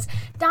like a mess.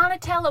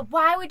 Donatella,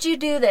 why would you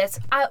do this?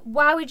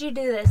 Why would you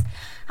do this?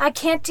 I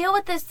can't deal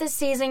with this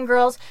season,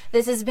 girls.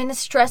 This has been a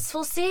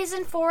stressful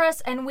season for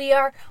us, and we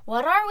are,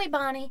 what are we,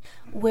 Bonnie?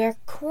 We're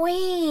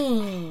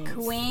queens.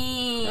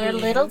 We're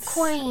little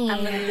queens.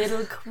 I'm a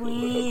little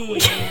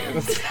queen.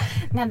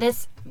 Now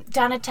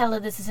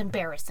Donatella, this is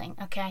embarrassing,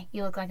 okay?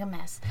 You look like a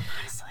mess.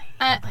 Honestly,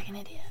 I look like an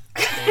idiot.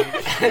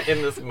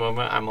 In this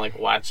moment, I'm like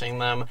watching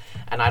them,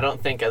 and I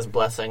don't think as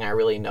Blessing I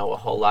really know a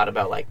whole lot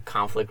about like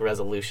conflict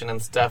resolution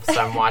and stuff, so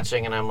I'm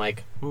watching and I'm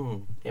like,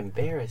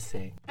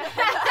 embarrassing.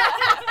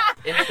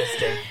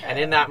 Interesting. And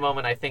in that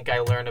moment, I think I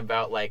learn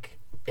about like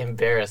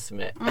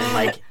embarrassment and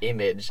like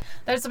image.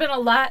 There's been a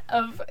lot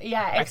of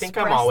I think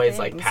I'm always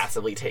like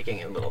passively taking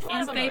in little things.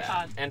 And like Fae that.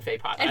 Pod. And Fae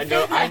Pod.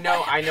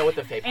 I know what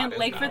the Fae Pod And is.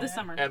 lake now. for the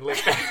summer. And lake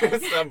for the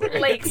summer.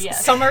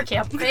 Lakes, summer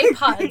camp, Fae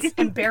Pods,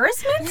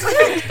 embarrassment.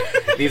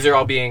 These are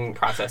all being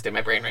processed in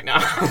my brain right now.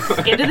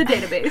 Into the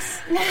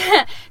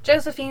database.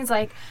 Josephine's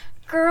like,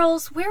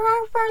 girls, where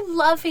are our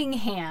loving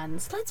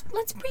hands? Let's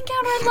bring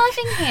out our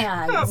loving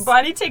hands.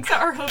 Bonnie takes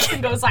out her hoops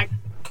and goes like,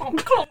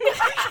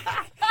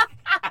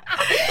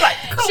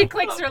 She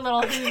clicks her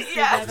little hooves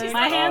together.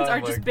 my hands Oh are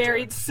my just God.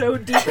 buried so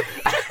deep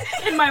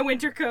in my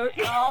winter coat.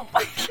 Oh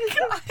my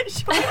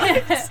gosh.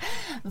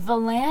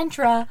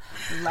 Valandra,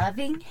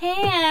 loving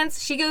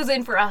hands. She goes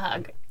in for a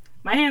hug.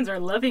 My hands are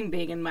loving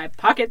big in my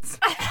pockets.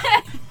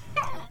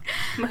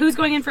 Who's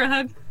going in for a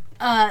hug?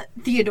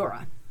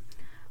 Theodora.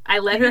 I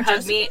let her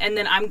hug me, and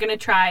then I'm gonna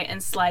try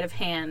and sleight of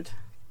hand.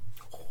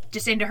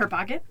 Just into her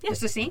pocket?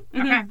 Just to see?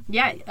 Okay.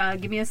 Yeah,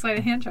 give me a sleight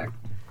of hand check.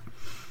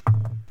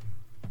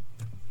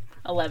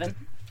 11.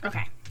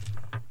 Okay.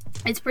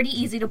 It's pretty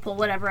easy to pull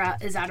whatever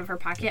is out of her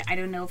pocket. I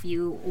don't know if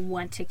you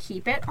want to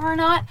keep it or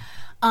not.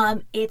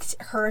 It's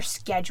her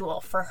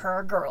schedule for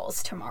her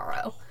girls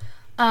tomorrow.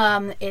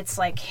 It's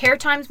like hair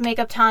times,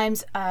 makeup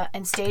times,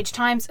 and stage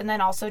times, and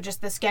then also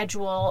just the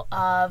schedule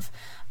of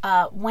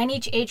when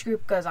each age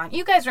group goes on.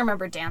 You guys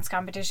remember dance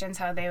competitions,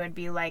 how they would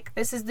be like,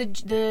 this is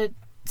the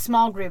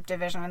small group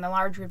division and the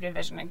large group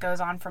division. It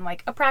goes on from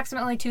like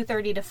approximately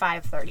 2:30 to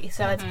 5:30.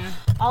 So it's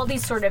all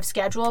these sort of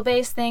schedule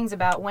based things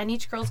about when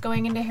each girl's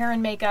going into hair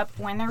and makeup,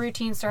 when the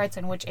routine starts,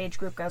 and which age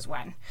group goes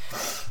when.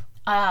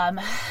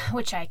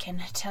 Which I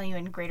can tell you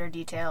in greater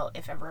detail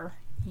if ever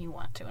you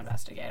want to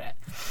investigate it.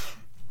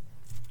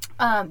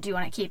 Do you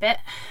want to keep it?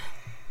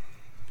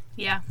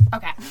 Yeah.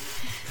 Okay.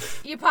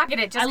 You pocket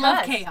it just I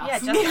love 'cause. chaos. Yeah,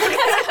 just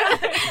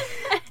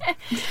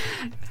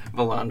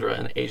Melandra,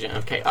 an agent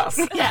of chaos.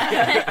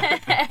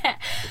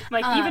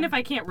 Like, even if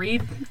I can't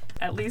read,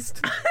 at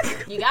least.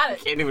 you got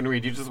it. Can't even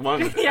read. You just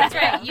won. That's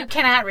right. You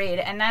cannot read,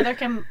 and neither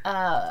can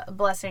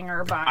Blessing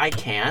or Bonnie. I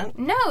can't.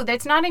 No,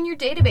 that's not in your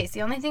database.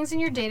 The only things in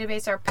your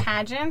database are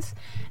pageants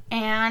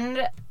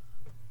and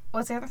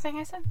what's the other thing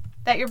I said?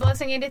 That you're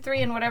Blessing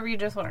 83 and whatever you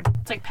just learned.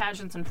 It's like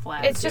pageants and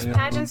flags. It's just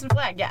pageants and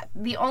flag. Yeah.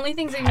 The only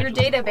things in your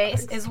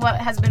database is what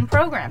has been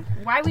programmed.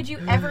 Why would you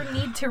ever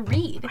need to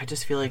read? I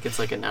just feel like it's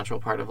like a natural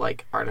part of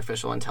like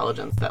artificial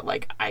intelligence that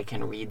like I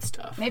can read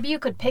stuff. Maybe you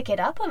could pick it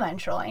up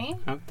eventually.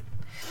 Huh?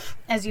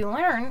 As you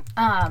learn.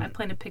 I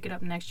plan to pick it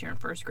up next year in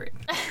first grade.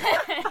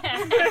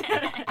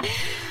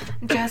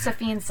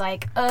 Josephine's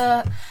like,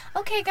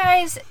 okay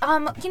guys,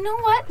 you know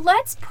what?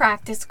 Let's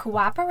practice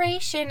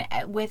cooperation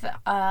with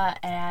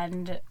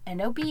and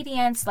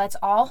obedience. Let's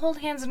all hold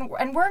hands and we're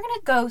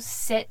gonna go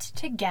sit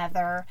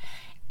together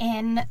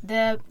in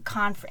the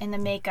in the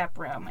makeup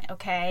room,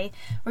 okay?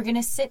 We're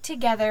gonna sit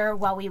together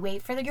while we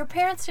wait for your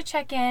parents to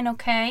check in,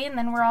 okay? And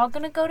then we're all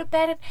gonna go to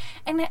bed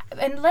and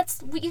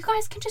you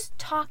guys can just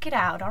talk it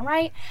out, all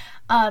right?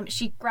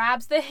 She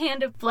grabs the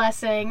hand of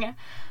Blessing.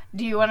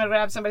 Do you want to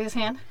grab somebody's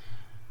hand?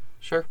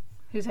 Sure.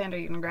 Whose hand are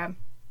you gonna grab?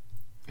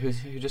 Who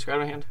just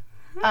grabbed my hand?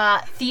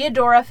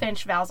 Theodora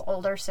Finch, Val's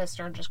older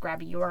sister, just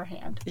grab your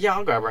hand. Yeah,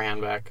 I'll grab her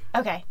hand back.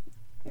 Okay.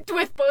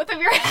 With both of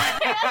your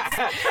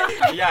hands.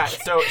 Yeah,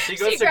 so she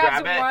goes She to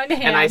grab grabs it,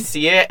 one and I hand.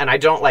 see it, and I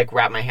don't, like,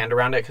 wrap my hand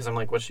around it, because I'm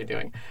like, what's she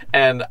doing?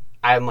 And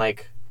I'm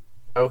like,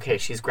 okay,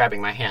 she's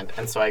grabbing my hand.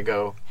 And so I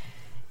go...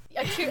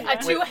 A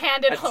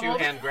two-handed a hold.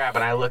 two-hand grab,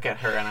 and I look at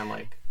her, and I'm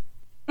like...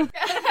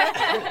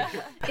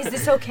 Is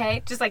this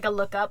okay? Just like a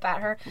look up at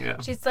her. Yeah.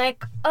 She's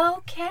like,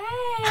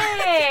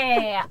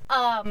 okay.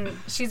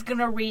 She's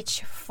gonna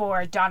reach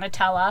for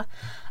Donatella,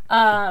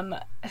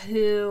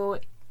 who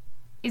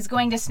is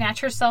going to snatch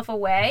herself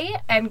away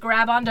and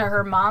grab onto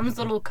her mom's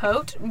little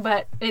coat,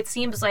 but it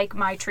seems like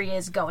Maitri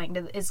is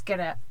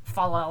gonna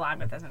follow along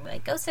with this and be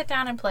like, go sit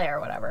down and play or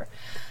whatever.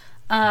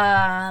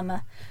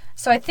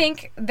 So I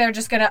think they're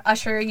just gonna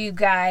usher you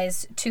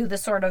guys to the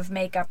sort of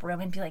makeup room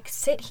and be like,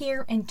 sit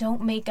here and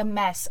don't make a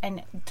mess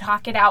and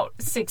talk it out,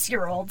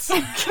 6-year-olds.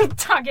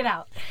 Talk it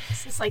out.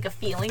 Is this like a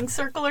feeling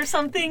circle or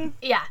something?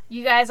 Yeah,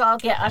 you guys all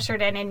get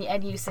ushered in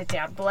and you sit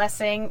down.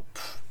 Blessing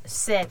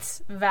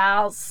sits.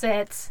 Val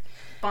sits.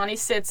 Bonnie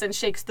sits and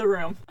shakes the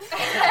room.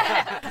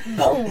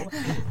 Boom.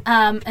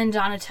 And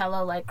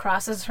Donatello like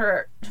crosses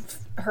her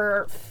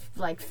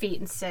like feet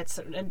and sits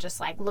and just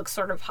like looks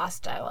sort of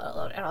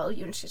hostile at all of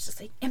you, and she's just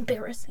like,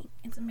 embarrassing.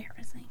 It's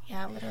embarrassing.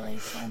 Yeah, literally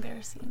so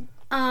embarrassing.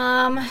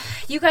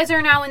 You guys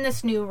are now in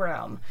this new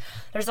room.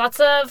 There's lots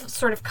of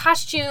sort of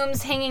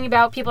costumes hanging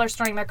about. People are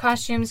storing their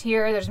costumes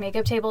here. There's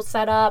makeup tables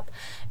set up.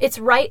 It's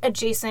right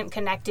adjacent,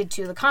 connected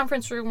to the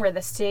conference room where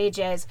the stage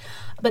is.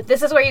 But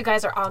this is where you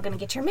guys are all going to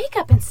get your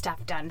makeup and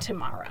stuff done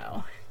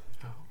tomorrow.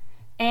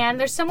 And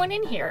there's someone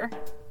in here.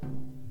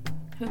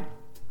 Who?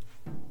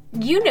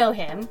 You know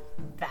him,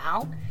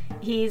 Val.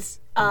 He's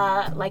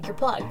like your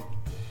plug.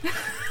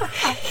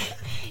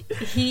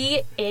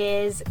 He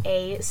is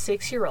a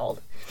 6-year-old.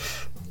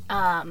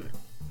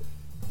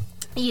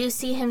 You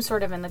see him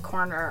sort of in the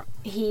corner.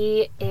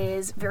 He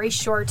is very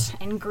short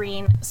and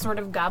green, sort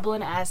of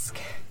goblin-esque.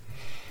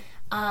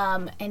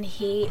 And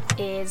he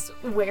is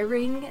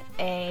wearing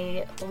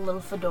a little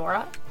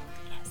fedora.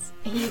 Yes.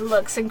 He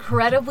looks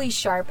incredibly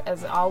sharp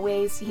as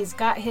always. He's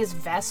got his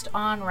vest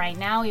on right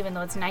now, even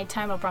though it's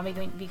nighttime. He'll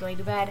probably be going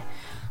to bed.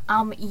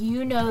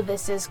 You know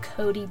this is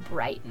Cody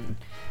Brighton.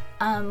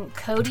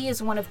 Cody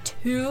is one of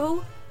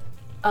 2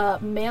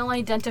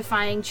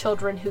 male-identifying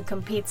children who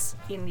competes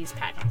in these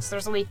pageants.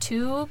 There's only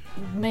 2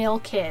 male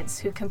kids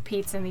who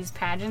competes in these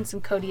pageants,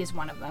 and Cody is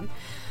one of them.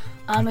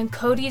 And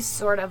Cody's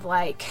sort of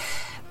like,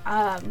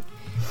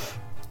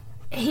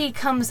 he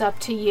comes up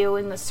to you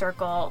in the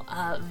circle,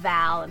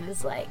 Val, and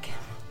is like,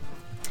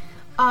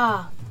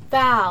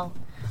 Val,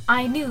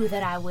 I knew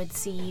that I would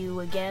see you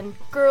again.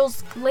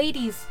 Girls,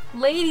 ladies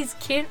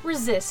can't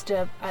resist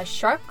a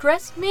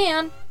sharp-dressed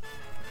man.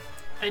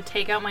 I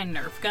take out my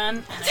Nerf gun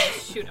and I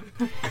shoot him.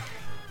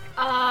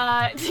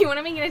 Do you want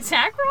to make an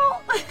attack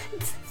roll?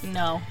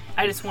 No,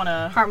 I just want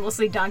to.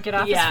 Harmlessly dunk it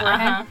off his Yeah,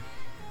 forehead.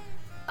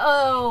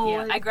 Oh.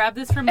 Yeah, I grabbed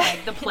this from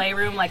like the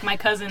playroom. Like my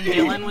cousin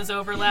Dylan was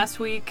over last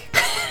week,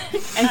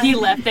 and he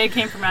left. They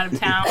came from out of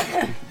town,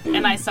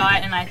 and I saw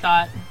it and I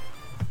thought,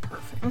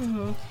 perfect.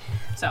 Mm-hmm.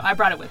 So I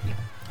brought it with me.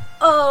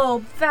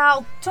 Oh,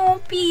 Val,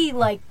 don't be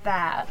like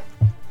that.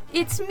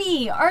 It's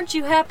me. Aren't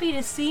you happy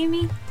to see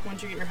me?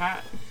 When'd you get your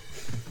hat?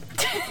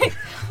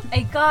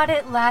 I got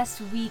it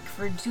last week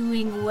for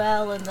doing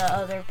well in the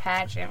other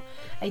pageant.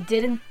 I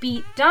didn't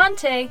beat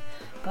Dante,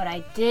 but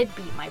I did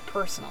beat my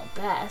personal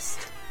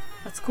best.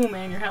 That's cool,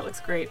 man. Your hat looks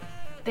great.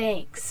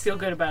 Thanks. Feel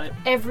good about it.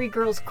 Every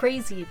girl's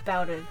crazy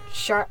about a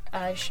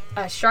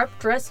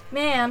sharp-dressed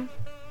man.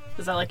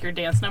 Is that like your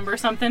dance number or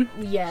something?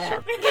 Yeah.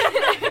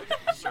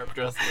 Sharp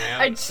dressed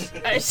man.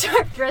 A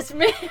sharp-dressed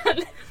man.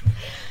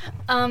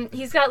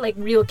 He's got like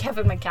real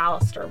Kevin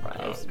McAllister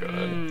vibes. Oh,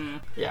 good.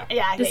 Yeah.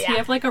 Yeah, Does he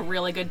have like a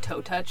really good toe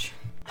touch?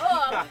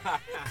 Oh,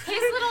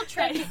 his little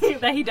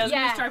trick. That he does when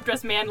Yeah. he's sharp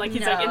dressed man, like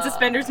he's like in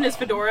suspenders and his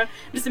fedora.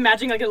 Just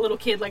imagining like a little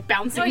kid like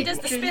bouncing. No, he does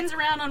the spins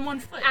around on one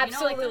foot.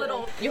 Absolutely. You know, like the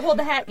little, You hold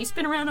the hat. you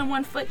spin around on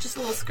one foot, just a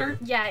little skirt.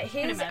 Yeah,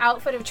 his imagine.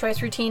 outfit of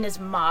choice routine is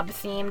mob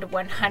themed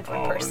 100%.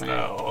 Oh,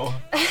 no.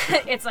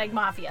 It's like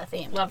mafia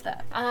themed. Love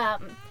that.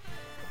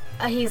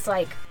 He's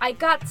like, I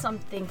got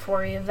something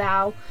for you,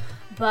 Val,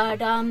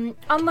 but I'm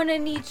gonna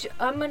need you.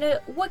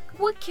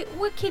 What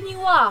can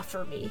you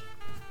offer me?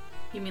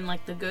 You mean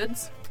like the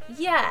goods?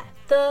 Yeah,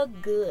 the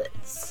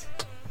goods.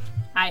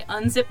 I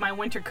unzip my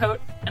winter coat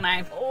and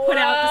I put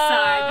out the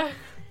side,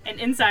 and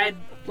inside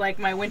like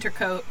my winter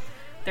coat,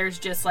 there's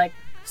just like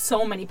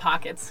so many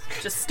pockets,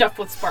 just stuffed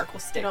with sparkle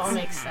sticks. It all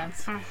makes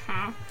sense.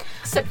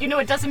 Except, you know,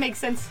 it doesn't make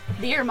sense.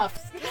 The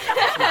earmuffs.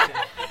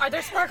 Are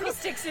there sparkle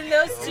sticks in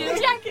those too?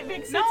 Jacket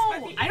makes sense.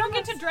 No, I don't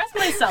get to dress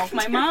myself.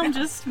 My mom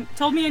just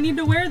told me I need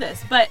to wear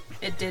this, but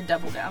it did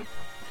double down.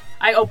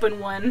 I open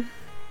one,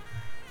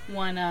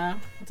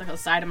 it's like the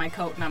side of my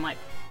coat, and I'm like,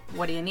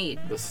 what do you need?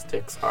 The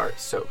sticks are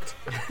soaked.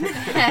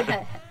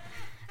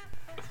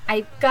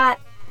 I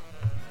got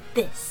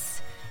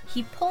this.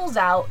 He pulls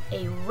out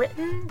a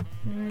written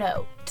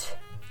note.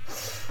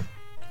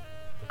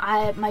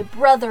 My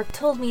brother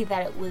told me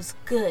that it was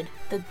good,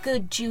 the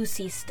good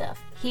juicy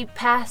stuff. He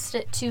passed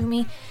it to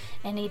me,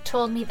 and he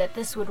told me that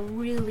this would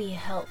really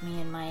help me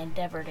in my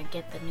endeavor to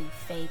get the new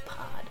Fae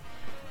Pod.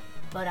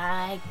 But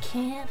I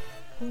can't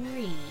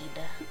read.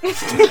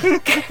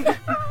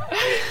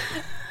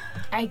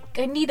 I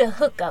need a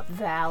hookup,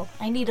 Val.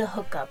 I need a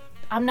hookup.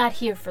 I'm not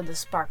here for the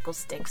sparkle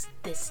sticks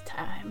this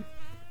time.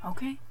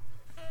 Okay,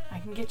 I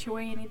can get you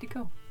where you need to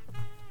go.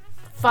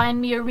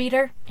 Find me a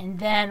reader, and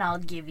then I'll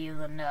give you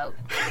the note.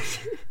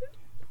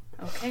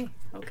 Okay.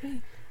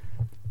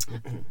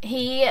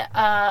 He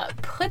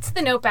puts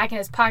the note back in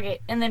his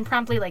pocket, and then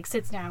promptly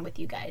sits down with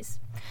you guys.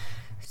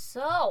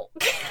 So,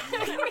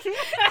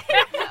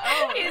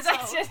 he's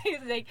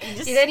like,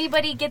 did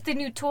anybody get the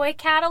new toy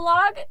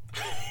catalog?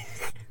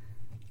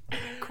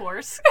 Of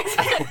course.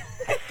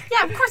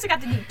 Yeah, of course I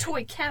got the new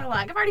toy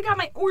catalog. I've already got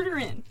my order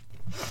in.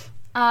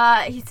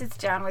 He sits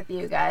down with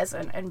you guys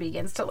and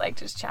begins to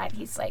just chat.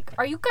 He's like,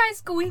 are you guys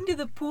going to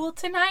the pool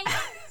tonight?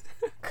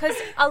 Because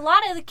a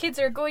lot of the kids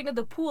are going to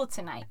the pool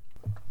tonight.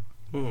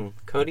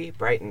 Cody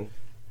Brighton.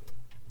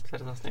 Is that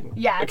his last name?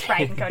 Yeah, it's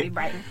Brighton, Cody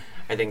Brighton.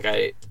 I think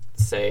I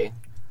say,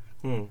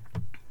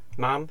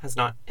 Mom has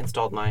not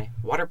installed my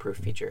waterproof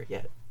feature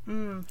yet.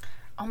 Oh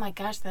my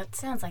gosh, that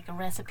sounds like a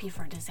recipe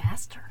for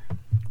disaster.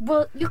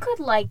 Well, you could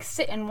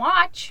sit and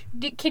watch.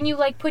 Can you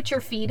put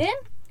your feet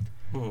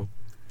in?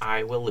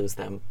 I will lose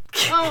them.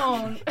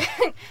 Oh,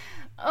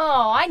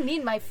 I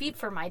need my feet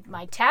for my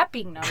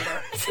tapping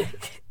number.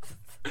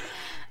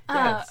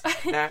 Yes,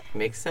 that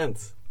makes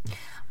sense.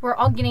 We're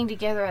all getting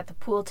together at the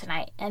pool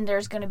tonight, and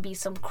there's going to be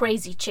some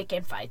crazy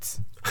chicken fights.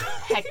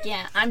 Heck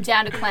yeah, I'm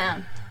down to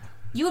clown.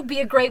 You would be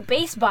a great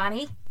base,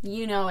 Bonnie.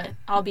 You know it.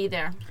 I'll be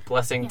there.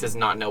 Blessing does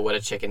not know what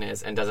a chicken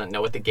is and doesn't know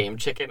what the game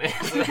chicken is.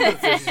 So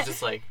she's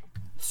just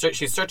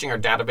she's searching her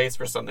database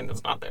for something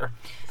that's not there.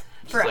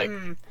 She's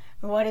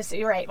What is,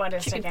 you're right, what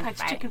is chicken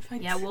fight? Chicken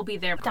fights. Yeah, we'll be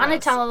there.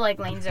 Donatello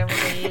leans over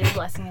to you.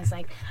 Blessing is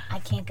like, I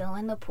can't go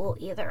in the pool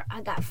either. I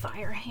got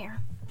fire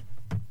hair.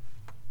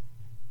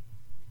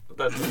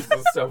 This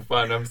is so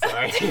fun. I'm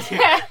sorry.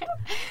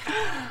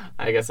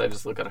 I guess I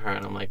just look at her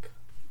and I'm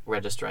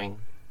registering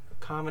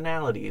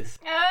commonalities.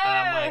 And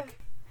I'm like,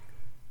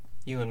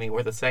 you and me,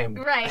 we're the same.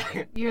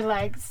 Right. You're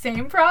like,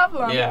 same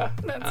problem. Yeah.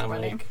 That's and I'm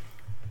funny.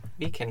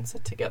 we can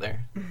sit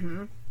together.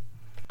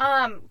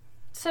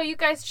 So you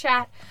guys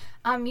chat.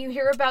 You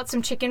hear about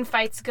some chicken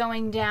fights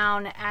going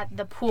down at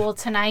the pool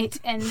tonight,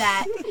 and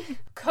that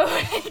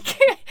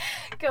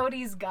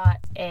Cody's got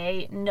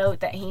a note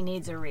that he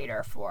needs a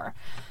reader for.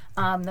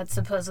 That's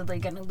supposedly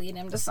going to lead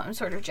him to some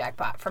sort of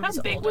jackpot from his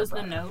How big older was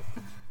brother. the note?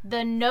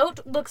 The note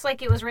looks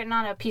like it was written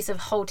on a piece of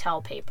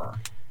hotel paper.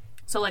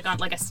 So like on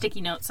like a sticky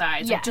note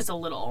size, Yeah. like just a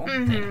little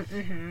thing.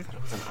 I thought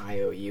it was an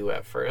IOU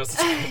at first.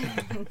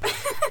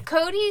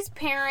 Cody's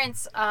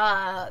parents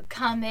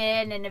come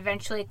in and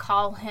eventually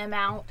call him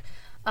out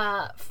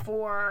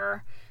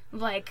for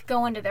like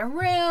going to their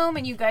room,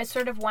 and you guys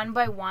sort of one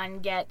by one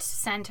get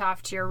sent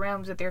off to your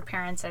rooms with your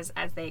parents as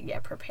they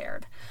get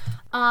prepared.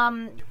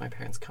 Do my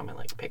parents come and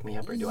like pick me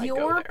up, or do I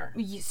go there?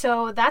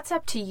 So that's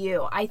up to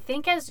you. I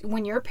think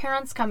when your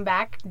parents come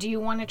back, do you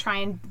want to try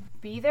and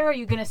be there, or are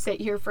you going to sit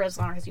here for as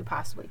long as you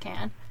possibly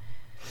can?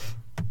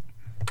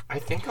 I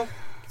think I'll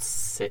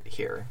sit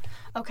here.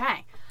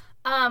 Okay.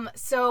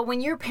 So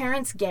when your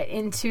parents get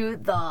into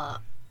the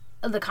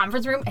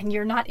conference room and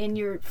you're not in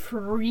your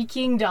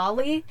freaking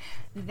dolly,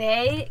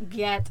 they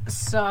get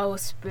so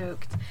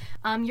spooked.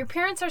 Your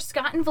parents are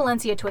Scott and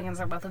Valencia twins.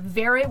 They're both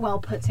very well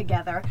put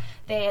together.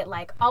 They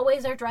like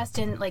always are dressed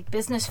in like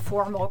business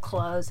formal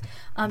clothes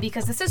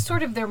because this is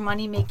sort of their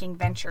money making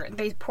venture.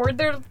 They poured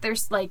their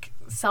like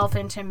self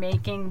into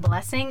making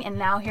Blessing, and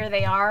now here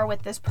they are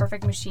with this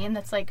perfect machine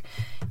that's like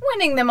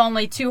winning them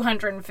only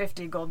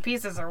 250 gold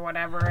pieces or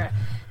whatever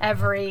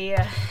every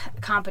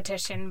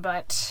competition,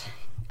 but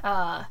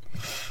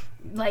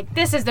like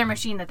this is their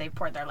machine that they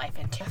poured their life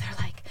into. They're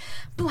like,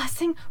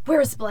 Blessing,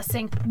 where is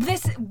Blessing?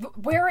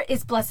 Where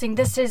is Blessing?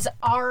 This is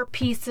our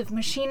piece of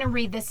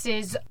machinery. This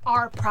is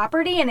our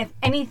property, and if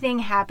anything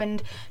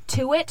happened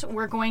to it,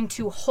 we're going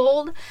to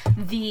hold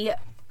the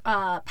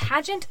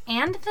pageant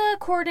and the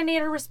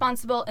coordinator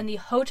responsible, and the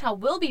hotel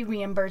will be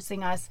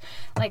reimbursing us.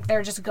 Like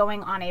they're just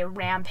going on a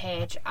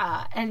rampage.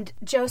 And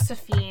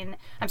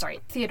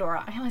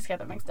Theodora, I always get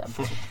that mixed up.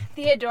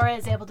 Theodora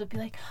is able to be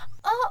like,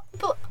 oh,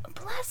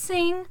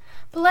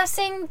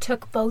 Blessing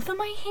took both of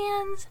my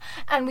hands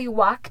and we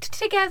walked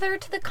together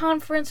to the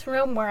conference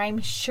room where I'm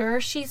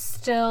sure she's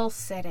still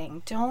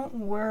sitting. Don't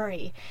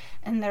worry.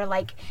 And they're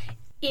like,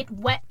 it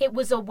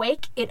was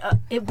awake. It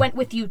went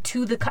with you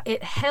to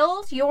it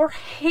held your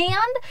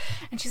hand,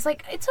 and she's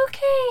like, it's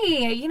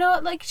okay. You know,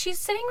 like she's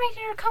sitting right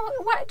here.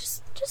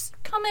 Just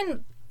come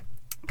in,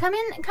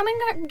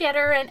 get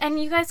her,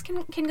 and you guys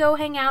can go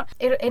hang out.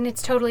 And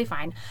it's totally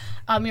fine.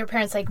 Your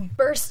parents like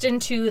burst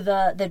into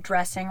the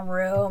dressing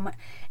room,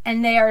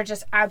 and they are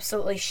just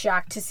absolutely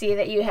shocked to see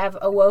that you have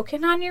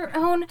awoken on your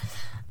own.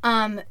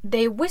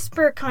 They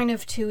whisper kind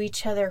of to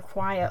each other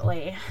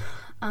quietly.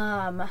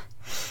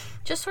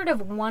 Just sort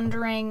of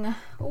wondering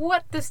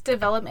what this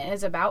development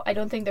is about. I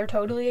don't think they're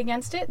totally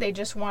against it. They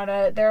just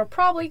they're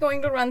probably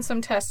going to run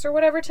some tests or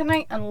whatever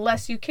tonight,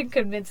 unless you can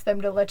convince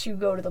them to let you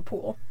go to the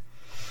pool.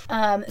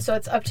 So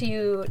it's up to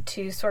you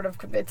to sort of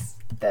convince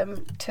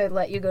them to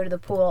let you go to the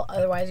pool.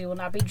 Otherwise, you will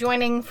not be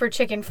joining for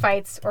chicken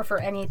fights or for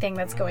anything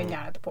that's going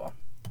down at the pool.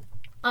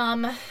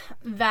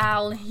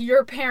 Val,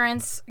 your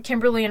parents,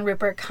 Kimberly and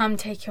Rupert, come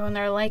take you, and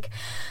they're like,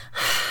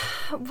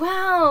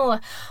 well,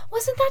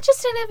 wasn't that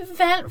just an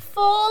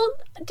eventful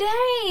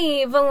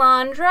day,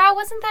 Valandra?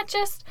 Wasn't that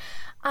just,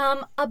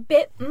 a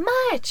bit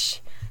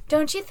much,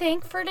 don't you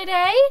think, for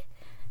today?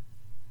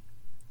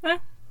 Huh?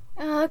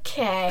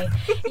 Okay.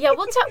 Yeah,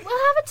 we'll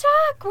have a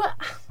talk.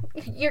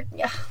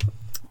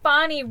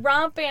 Bonnie,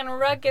 Romp, and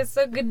Ruckus,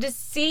 so good to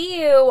see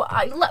you.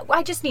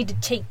 I just need to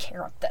take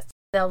care of this.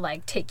 They'll,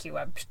 like, take you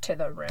up to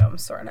the room,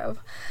 sort of,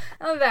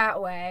 that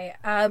way.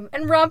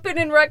 And Rompin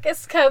and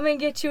Ruckus come and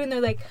get you, and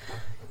they're like,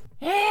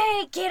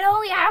 hey,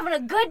 kiddo, you having a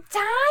good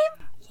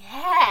time?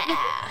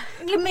 Yeah.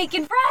 You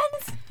making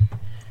friends?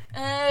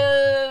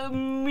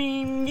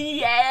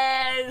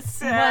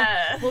 Yes.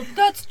 Well,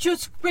 that's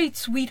just great,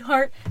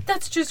 sweetheart.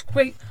 That's just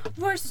great.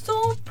 We're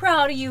so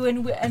proud of you,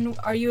 and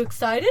are you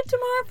excited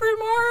for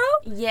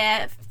tomorrow?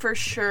 Yeah, for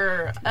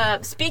sure.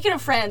 Speaking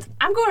of friends,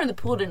 I'm going to the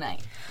pool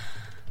tonight.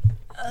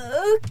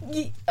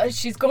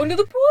 She's going to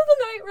the pool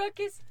tonight,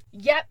 Ruckus.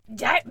 Yep,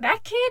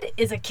 that kid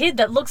is a kid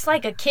that looks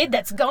like a kid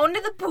that's going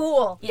to the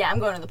pool. Yeah, I'm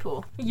going to the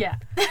pool. Yeah.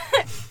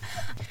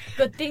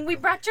 Good thing we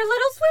brought your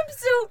little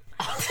swimsuit.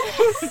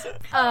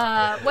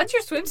 What's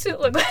your swimsuit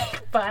look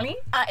like, Bonnie?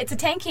 It's a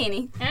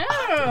tankini.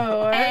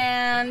 Oh.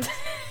 And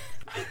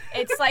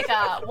it's like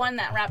a one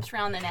that wraps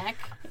around the neck,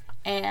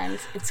 and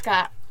it's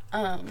got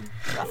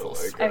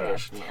ruffles. Oh my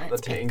gosh, not the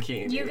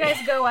tankini. You guys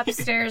go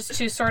upstairs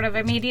to sort of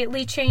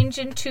immediately change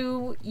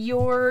into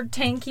your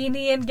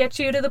tankini and get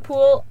you to the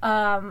pool.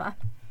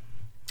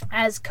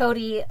 As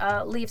Cody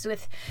leaves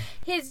with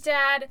his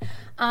dad.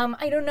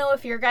 I don't know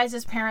if your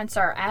guys' parents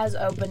are as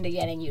open to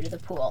getting you to the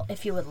pool,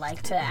 if you would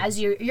like to, as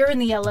you're in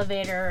the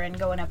elevator and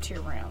going up to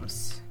your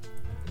rooms.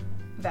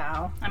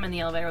 Val. I'm in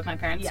the elevator with my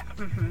parents. Yeah.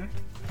 Mm-hmm.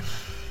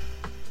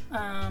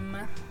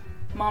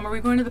 Mom, are we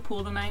going to the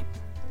pool tonight?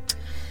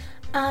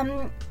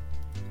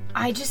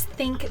 I just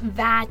think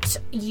that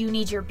you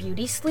need your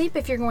beauty sleep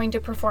if you're going to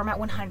perform at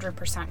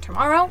 100%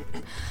 tomorrow.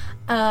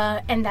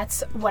 And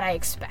that's what I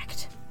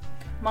expect.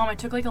 Mom, I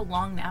took like a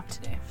long nap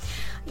today.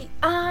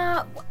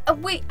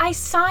 Wait, I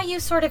saw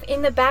you sort of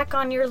in the back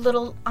on your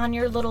little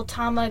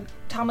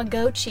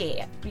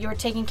Tamagotchi. You were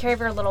taking care of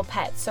your little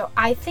pet. So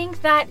I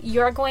think that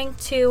you're going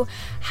to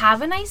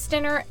have a nice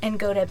dinner and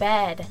go to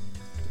bed.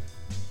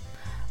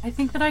 I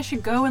think that I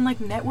should go and like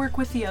network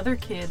with the other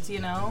kids, you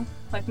know?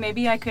 Like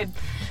maybe I could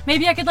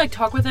like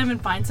talk with them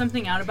and find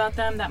something out about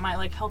them that might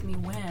like help me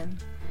win.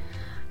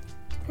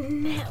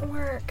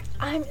 Network.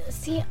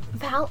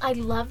 Val, I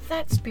love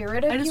that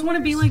spirit of I just want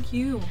to be yours. like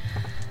you.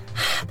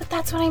 But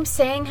that's what I'm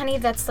saying, honey.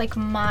 That's like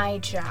my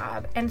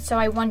job. And so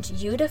I want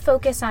you to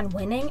focus on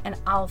winning and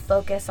I'll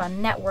focus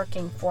on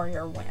networking for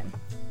your win.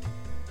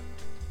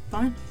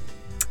 Fine.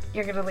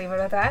 You're going to leave it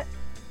at that?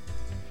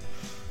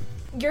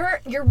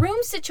 Your room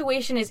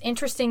situation is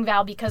interesting,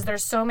 Val, because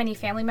there's so many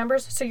family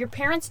members. So your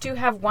parents do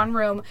have one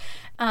room,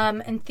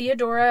 and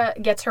Theodora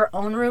gets her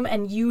own room,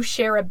 and you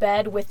share a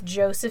bed with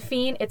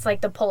Josephine. It's like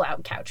the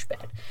pull-out couch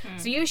bed.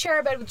 So you share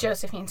a bed with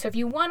Josephine. So if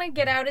you want to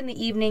get out in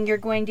the evening, you're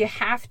going to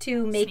have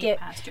to make Sneak it.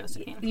 past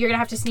Josephine. You're gonna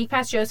have to sneak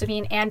past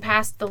Josephine and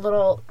past the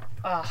little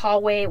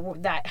hallway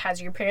that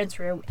has your parents'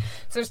 room.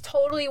 So there's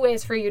totally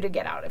ways for you to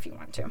get out if you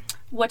want to.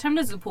 What time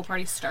does the pool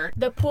party start?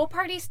 The pool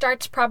party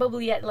starts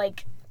probably at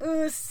like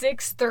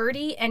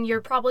 6:30, and you're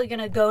probably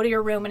gonna go to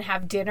your room and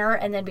have dinner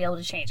and then be able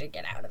to change and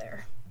get out of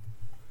there.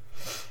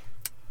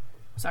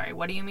 Sorry,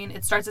 what do you mean?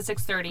 It starts at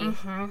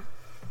 6:30.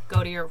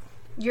 Go to your...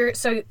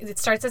 So it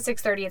starts at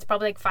 6:30. It's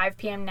probably like 5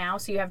 p.m. now,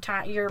 so you have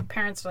time. Your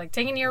parents are like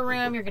taking you to your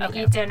room. You're gonna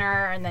Okay. eat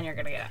dinner, and then you're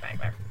gonna get back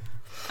there.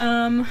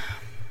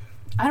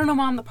 I don't know,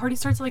 Mom. The party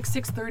starts at like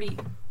 6:30.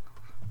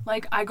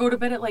 Like, I go to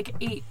bed at like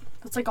 8.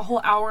 That's like a whole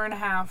hour and a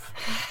half.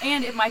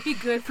 And it might be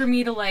good for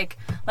me to like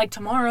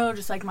tomorrow,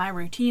 just like my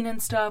routine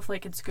and stuff.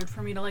 Like, it's good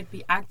for me to like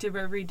be active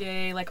every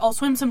day. Like, I'll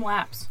swim some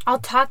laps. I'll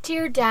talk to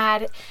your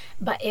dad,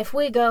 but if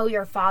we go,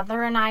 your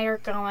father and I are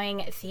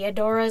going.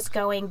 Theodora's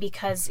going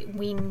because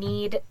we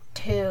need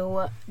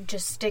to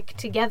just stick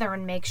together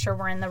and make sure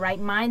we're in the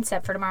right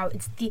mindset for tomorrow.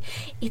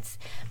 It's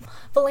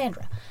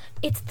Valandra.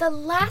 It's the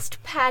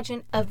last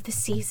pageant of the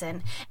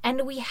season,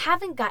 and we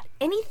haven't got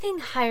anything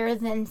higher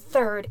than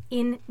third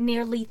in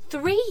nearly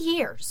 3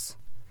 years.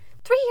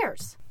 3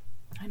 years.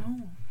 I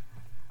know.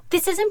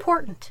 This is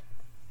important.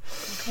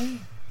 Okay.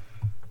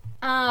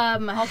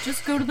 I'll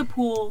just go to the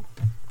pool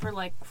for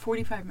like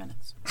 45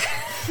 minutes.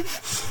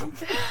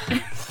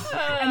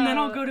 And then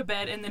I'll go to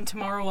bed, and then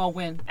tomorrow I'll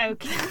win.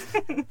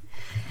 Okay.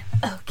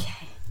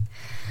 Okay.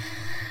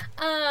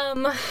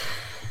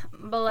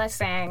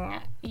 Blessing,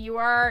 you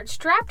are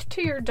strapped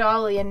to your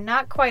dolly and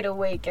not quite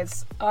awake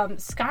as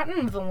Scott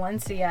and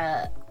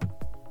Valencia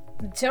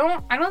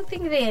I don't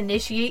think they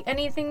initiate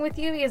anything with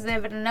you because they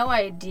have no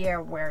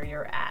idea where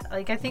you're at.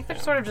 Like, I think they're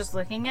sort of just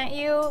looking at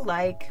you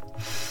like,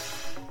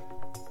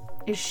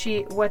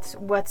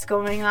 what's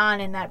going on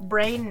in that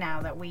brain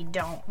now that we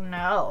don't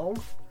know?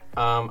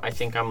 I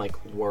think I'm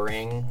like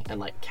worrying and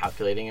like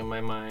calculating in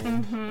my mind.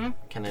 Mm-hmm.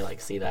 Can they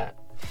like see that?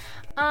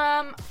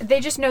 They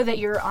just know that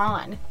you're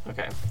on.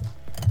 Okay.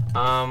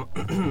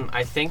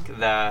 I think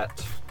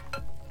that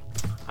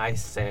I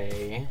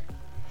say,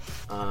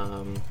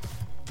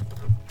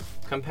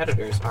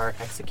 competitors are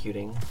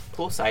executing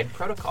poolside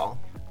protocol.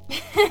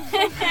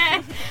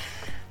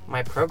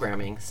 My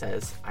programming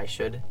says I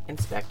should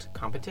inspect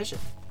competition.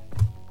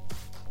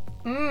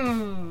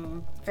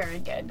 Very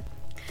good.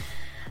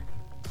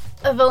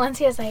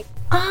 Valencia's like,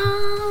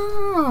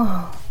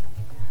 oh,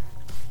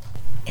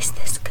 is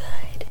this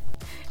good?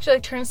 She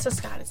like turns to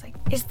Scott. It's like,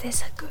 is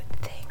this a good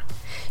thing?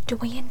 Do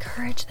we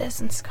encourage this?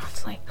 And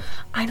Scott's like,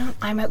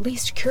 I'm at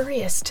least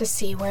curious to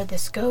see where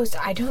this goes.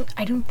 I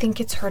don't think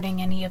it's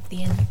hurting any of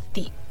the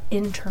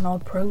internal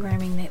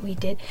programming that we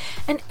did.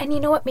 And you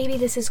know what? Maybe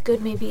this is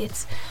good. Maybe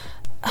it's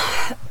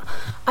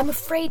I'm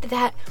afraid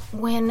that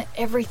when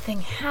everything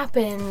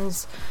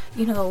happens,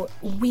 you know,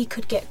 we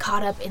could get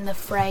caught up in the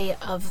fray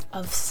of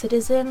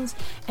citizens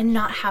and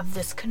not have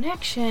this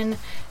connection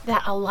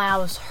that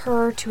allows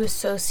her to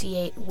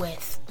associate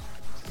with,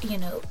 you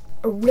know,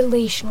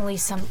 relationally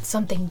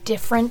something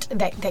different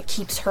that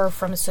keeps her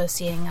from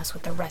associating us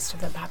with the rest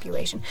of the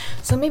population.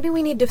 So maybe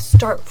we need to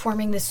start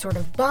forming this sort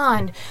of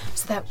bond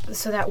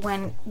so that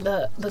when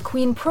the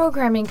queen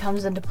programming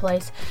comes into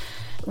place,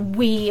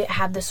 we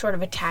have this sort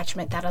of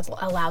attachment that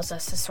allows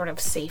us a sort of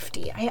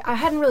safety. I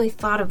hadn't really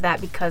thought of that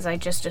because I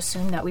just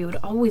assumed that we would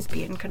always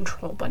be in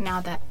control. But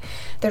now that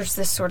there's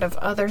this sort of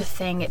other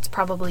thing, it's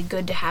probably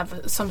good to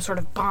have some sort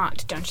of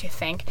bond, don't you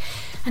think?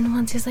 And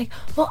Valencia's like,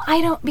 well, I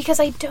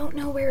don't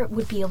know where it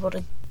would be able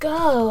to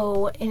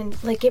go.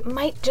 And, like, it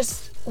might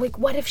just, like,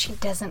 what if she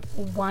doesn't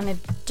want to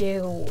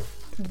do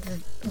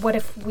what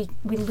if we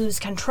lose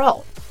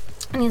control?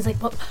 And he's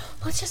like, well,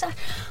 let's just...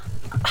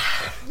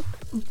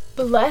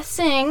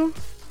 Blessing.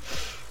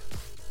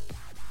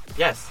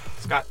 Yes,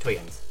 Scott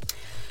Twiggins.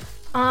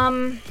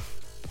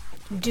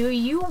 Do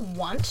you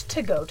want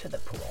to go to the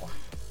pool?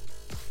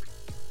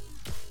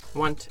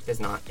 Want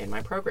is not in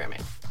my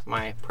programming.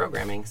 My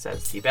programming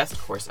says the best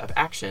course of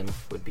action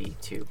would be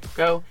to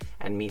go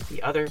and meet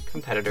the other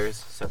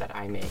competitors so that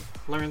I may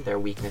learn their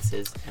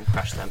weaknesses and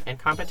crush them in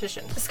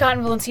competition. Scott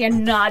and Valencia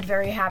nod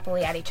very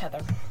happily at each other.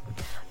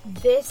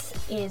 This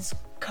is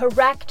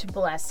correct,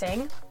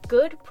 Blessing.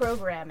 Good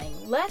programming.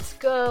 Let's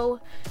go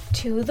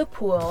to the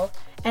pool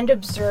and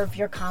observe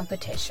your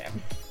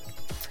competition.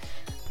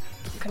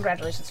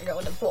 Congratulations, you're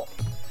going to the pool.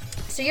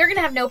 So you're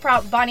gonna have no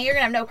problem, Bonnie. You're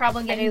gonna have no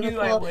problem getting to the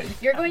knew I pool. would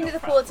You're have going no to the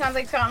pool. It sounds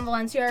like Scott and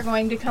Valencia are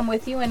going to come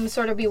with you and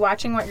sort of be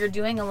watching what you're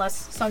doing, unless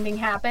something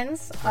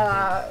happens,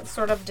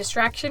 sort of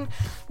distraction.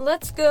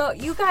 Let's go.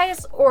 You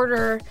guys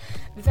order.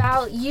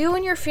 Val, you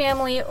and your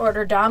family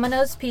order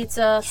Domino's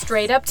Pizza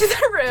straight up to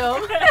the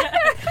room.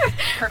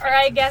 Or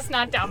I guess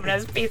not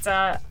Domino's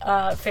Pizza,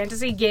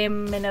 Fantasy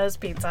Game Minnows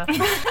Pizza.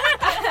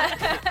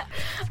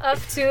 Up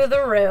to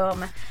the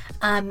room.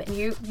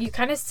 You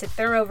kind of sit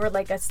there over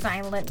like a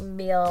silent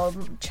meal,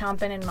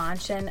 chomping and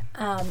munching.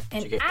 And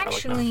you get garlic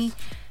actually,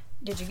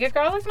 did you get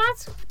garlic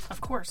nuts?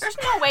 Of course. There's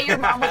no way your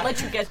mom would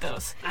let you get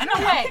those. I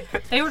don't know.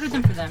 They ordered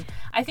them for them.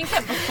 I think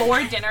that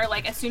before dinner,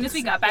 like as soon as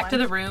we got back to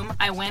the room,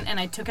 I went and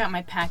I took out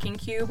my packing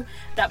cube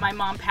that my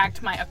mom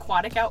packed my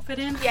aquatic outfit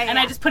in, and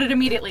I just put it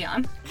immediately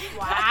on.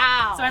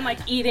 Wow. So I'm like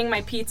eating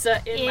my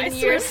pizza in my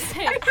your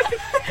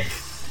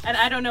swimsuit. And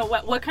I don't know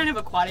what kind of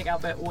aquatic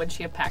outfit would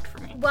she have packed for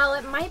me. Well,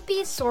 it might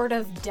be sort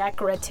of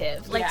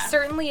decorative. Like, Yeah.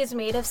 certainly is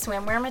made of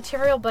swimwear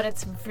material, but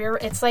it's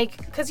like,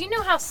 because you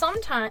know how some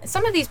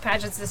of these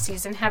pageants this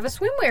season have a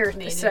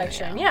swimwear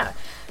section. Yeah.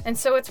 And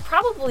so it's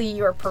probably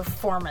your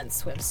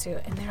performance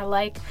swimsuit. And they're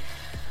like,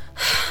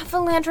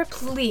 Valandra,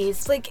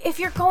 please, like, if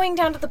you're going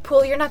down to the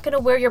pool, you're not going to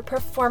wear your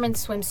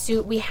performance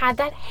swimsuit. We had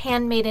that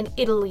handmade in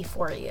Italy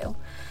for you.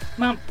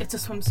 Mom, it's a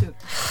swimsuit.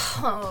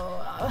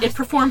 Oh. It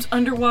performs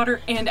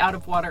underwater and out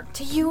of water.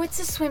 To you, it's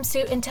a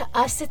swimsuit, and to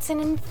us, it's an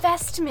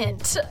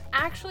investment.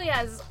 Actually,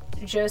 as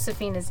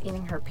Josephine is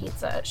eating her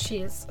pizza,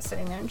 she's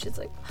sitting there and she's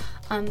like,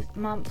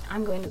 Mom,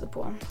 I'm going to the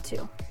pool,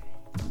 too.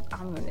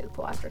 I'm going to the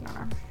pool after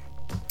dinner.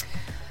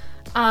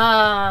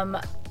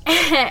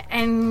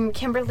 And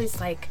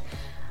Kimberly's like,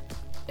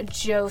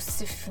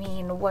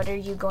 Josephine, what are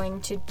you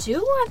going to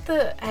do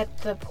at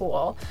the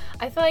pool?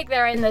 I feel like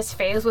they're in this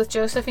phase with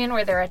Josephine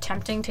where they're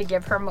attempting to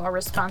give her more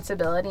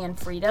responsibility and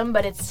freedom,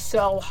 but it's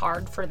so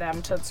hard for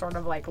them to sort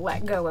of like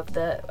let go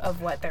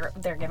of what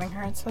they're giving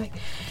her. It's like,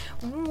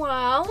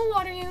 well,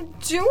 what are you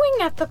doing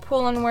at the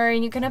pool and where are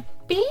you gonna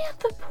be at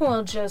the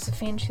pool,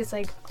 Josephine? She's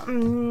like,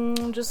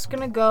 I'm just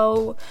gonna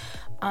go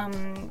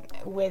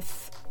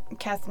with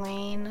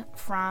Kathleen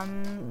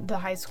from the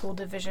high school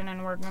division,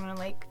 and we're gonna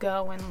like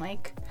go and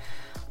like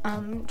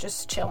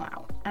just chill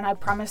out, and I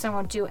promise I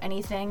won't do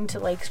anything to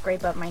like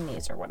scrape up my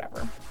knees or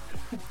whatever.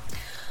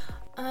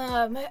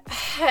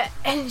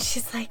 And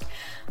she's like,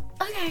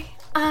 okay,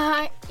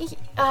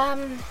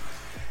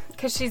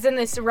 because she's in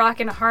this rock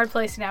and a hard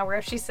place now where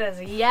if she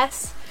says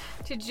yes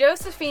to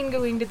Josephine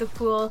going to the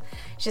pool,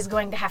 she's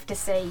going to have to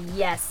say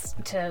yes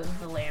to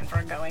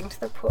Valandra going to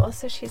the pool.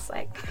 So she's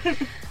like,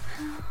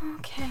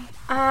 okay.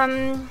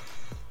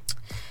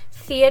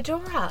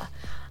 Theodora,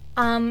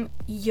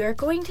 you're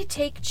going to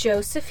take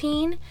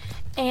Josephine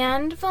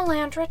and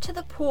Valandra to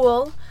the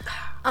pool.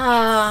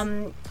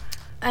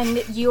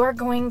 And you are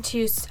going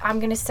to, I'm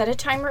going to set a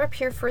timer up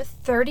here for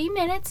 30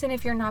 minutes. And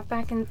if you're not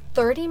back in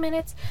 30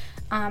 minutes,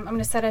 I'm going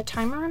to set a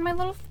timer on my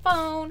little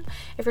phone.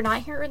 If you're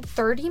not here in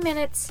 30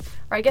 minutes,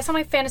 or I guess on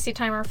my fantasy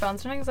timer,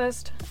 phones don't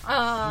exist.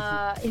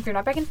 If you're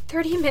not back in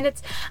 30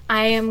 minutes,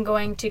 I am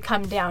going to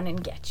come down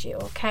and get you,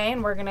 okay?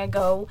 And we're going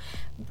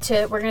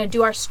to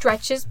do our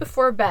stretches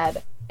before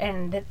bed,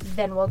 and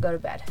then we'll go to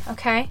bed,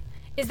 okay?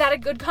 Is that a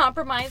good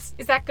compromise?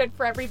 Is that good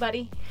for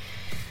everybody?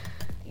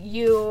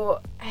 You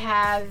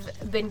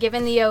have been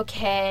given the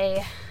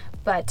okay,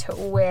 but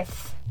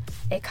with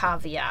a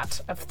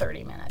caveat of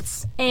 30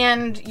 minutes.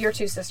 And your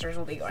two sisters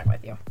will be going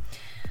with you.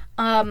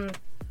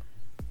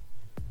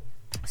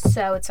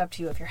 So it's up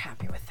to you if you're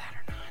happy with that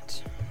or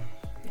not.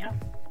 Yeah.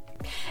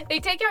 They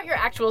take out your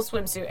actual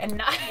swimsuit and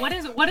not... What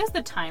is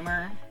the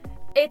timer?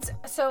 It's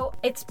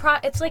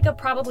like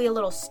probably a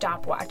little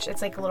stopwatch.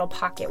 It's like a little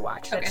pocket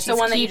watch. Okay, that so she's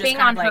one that you just keeping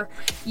kind on of her.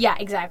 Yeah,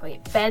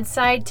 exactly.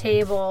 Bedside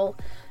table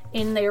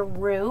in their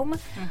room.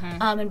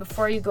 And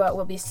before you go out,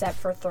 will be set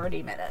for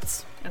 30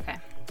 minutes. Okay.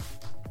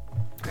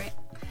 Great.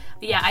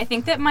 Yeah, I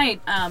think that my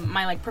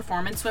my like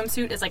performance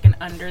swimsuit is like an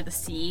under the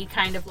sea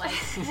kind of like,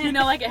 you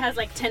know, like it has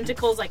like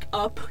tentacles like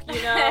up,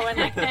 you know, and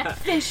like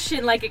fish,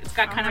 and like it's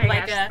got kind of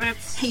like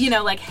you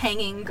know, like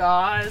hanging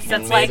gauze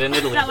that's Handmade like in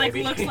Italy, that like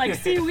baby. looks like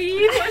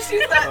seaweed. Where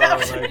she's like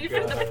ready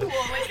for the pool,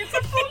 like it's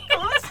a full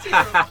costume.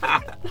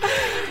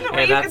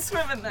 Hey, You can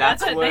swim in that.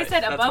 That's what they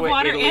said, that's above what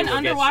water Italy and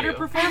will get underwater you.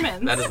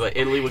 performance. That is what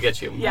Italy will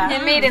get you. Yeah.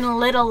 Handmade in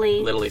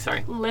Littlely. Literally,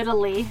 sorry.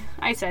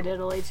 I said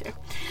Italy too.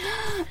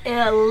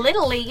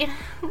 Littlely.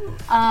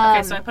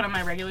 Okay, so I put on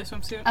my regular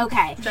swimsuit.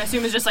 Okay. Which I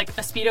assume is just like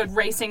a speedo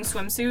racing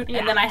swimsuit,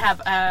 and then I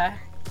have a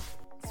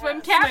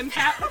Swim cap? Swim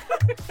cap.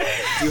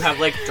 Do you have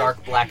like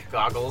dark black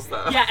goggles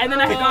though? Yeah, and then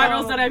I have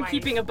goggles that I'm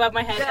keeping above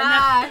my head, and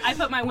then I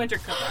put my winter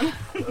coat on.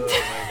 Oh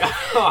my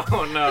god.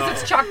 Oh no.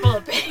 It's chock full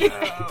of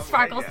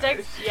sparkle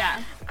sticks.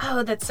 Yeah.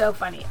 Oh, that's so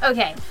funny.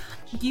 Okay.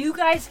 You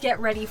guys get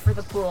ready for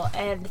the pool,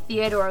 and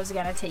Theodora's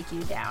gonna take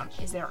you down.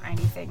 Is there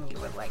anything you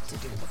would like to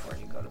do before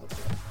you go to the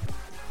pool?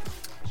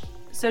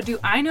 So do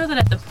I know that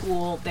at the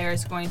pool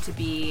there's going to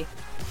be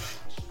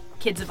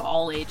kids of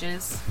all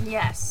ages?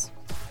 Yes.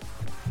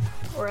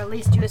 or at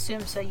least you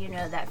assume so, you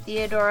know that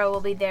Theodora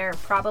will be there,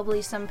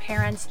 probably some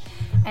parents,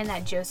 and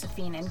that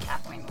Josephine and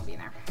Kathleen will be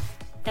there.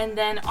 And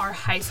then are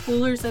high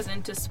schoolers as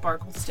into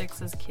sparkle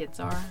sticks as kids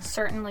are?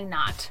 Certainly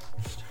not.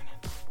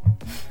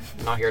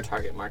 Not your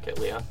target market,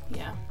 Leah.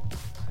 Yeah.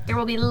 There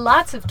will be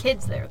lots of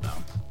kids there,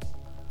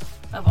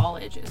 though. Of all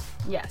ages.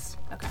 Yes.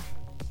 Okay.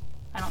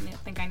 I don't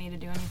think I need to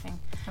do anything.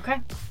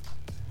 Okay.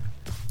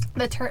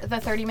 The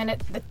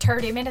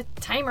 30-minute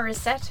timer is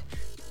set.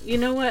 You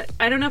know what?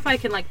 I don't know if I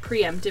can like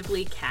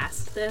preemptively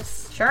cast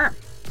this, Sure.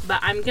 but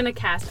I'm gonna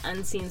cast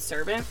Unseen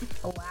Servant,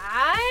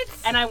 What?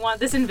 and I want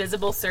this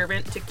invisible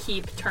servant to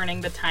keep turning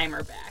the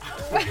timer back.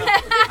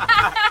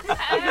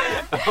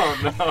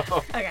 Oh no.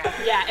 Okay.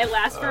 Yeah, it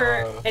lasts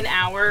for an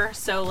hour,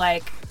 so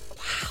like,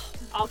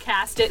 I'll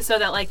cast it so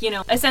that like, you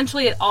know,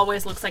 essentially it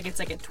always looks like it's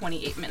like at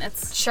 28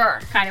 minutes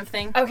Sure. kind of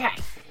thing. Okay.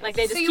 Like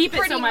they just So you keep it so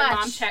pretty my mom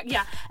much- check.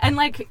 Yeah, and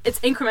like it's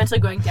incrementally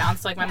going down.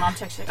 So like my mom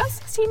checks, she's like, oh,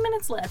 16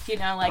 minutes left. You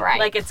know, like Right.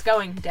 like it's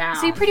going down.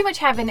 So you pretty much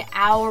have an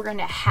hour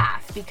and a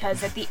half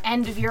because at the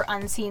end of your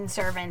Unseen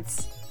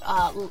Servants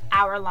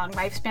hour-long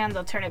lifespan,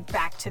 they'll turn it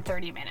back to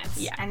 30 minutes.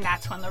 Yeah. And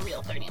that's when the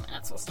real 30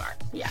 minutes will start.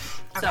 Yeah.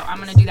 So I'm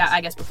gonna do that,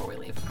 I guess, before we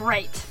leave.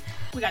 Great.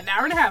 We got an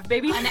hour and a half,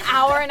 baby. An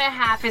hour and a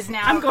half is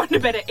now. I'm going to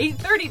bed at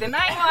 8:30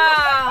 tonight.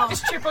 Wow.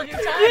 Just triple your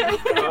time.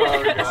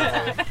 Oh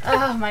god.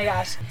 Oh my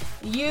gosh.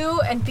 You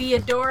and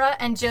Theodora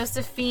and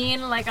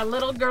Josephine, like a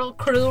little girl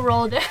crew,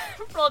 roll down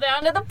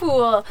to the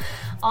pool.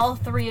 All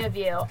three of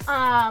you.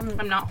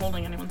 I'm not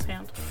holding anyone's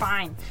hand.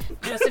 Fine.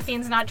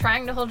 Josephine's not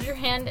trying to hold your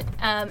hand,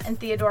 and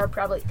Theodora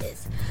probably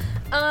is.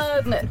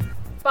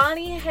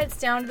 Bonnie heads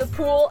down to the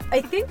pool. I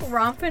think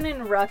Rompin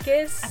and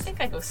Ruckus. I think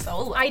I go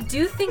solo. I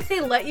do think they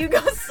let you go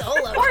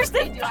solo. Of course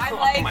they do. I'm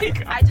my like,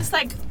 God. I just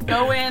like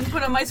go in,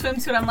 put on my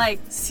swimsuit. I'm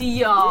like, see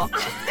y'all.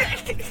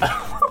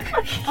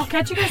 I'll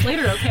catch you guys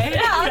later, okay?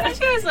 Yeah, I'll catch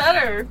you guys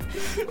later.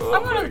 Oh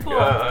I'm going my to the pool.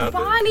 God.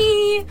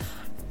 Bonnie!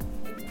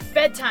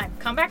 Bedtime.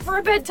 Come back for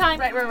a bedtime.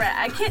 Right.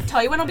 I can't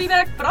tell you when I'll be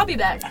back, but I'll be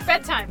back.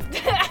 Bedtime.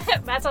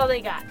 That's all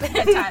they got.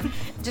 Bedtime.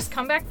 Just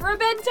come back for a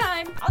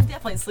bedtime. I'll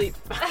definitely sleep.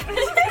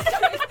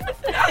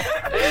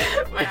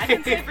 I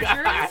can say for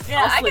sure.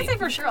 Yeah, I can say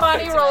for sure. I'll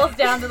Bonnie sleep rolls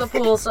down to the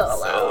pool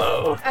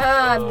solo. Hello.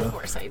 tonight. Of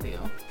course I do.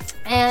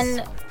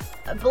 And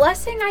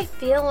Blessing, I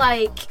feel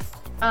like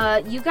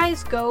you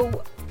guys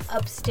go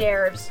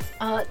upstairs.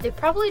 They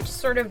probably just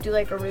sort of do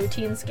like a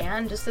routine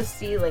scan just to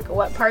see like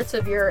what parts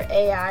of your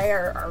AI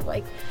are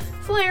like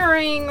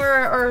flaring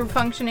or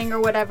functioning or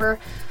whatever.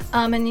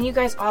 And then you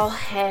guys all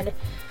head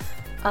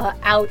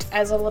out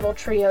as a little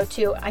trio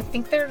too. I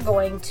think they're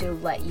going to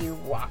let you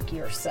walk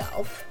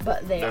yourself,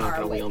 but They're not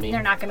gonna wheel me.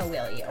 they're not going to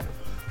wheel you.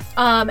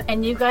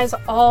 And you guys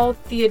all,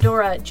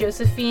 Theodora,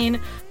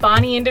 Josephine,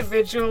 Bonnie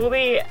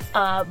individually,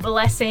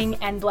 Blessing,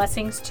 and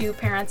Blessing's two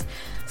parents,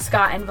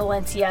 Scott and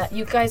Valencia,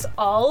 you guys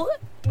all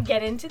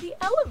get into the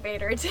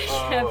elevator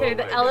together.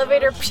 The my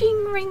elevator gosh.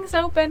 ping rings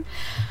open.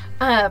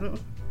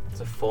 It's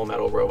a full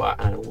metal robot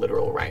and a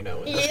literal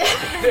rhino. In this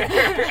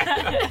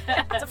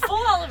It's a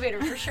full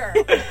elevator for sure.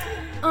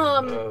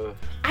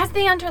 As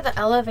they enter the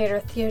elevator,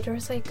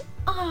 Theodora's like,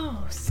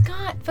 "Oh,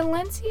 Scott,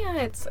 Valencia,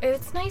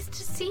 it's nice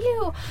to see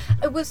you.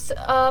 It was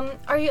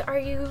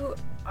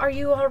are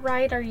you all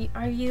right? Are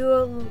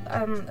you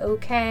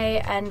okay?"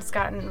 And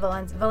Scott and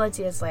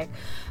Valencia's like,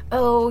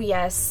 "Oh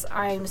yes,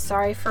 I'm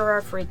sorry for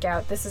our freak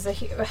out. This is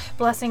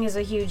Blessing is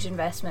a huge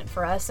investment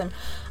for us, and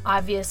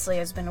obviously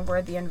has been a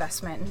worthy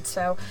investment. And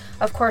so,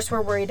 of course,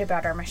 we're worried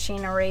about our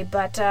machinery.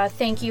 But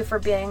thank you for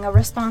being a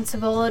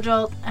responsible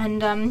adult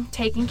and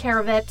taking care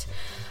of it."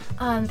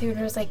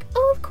 Theodora's like,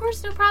 "Oh, of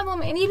course, no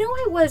problem." And you know,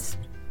 I was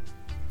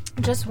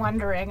just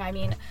wondering. I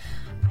mean,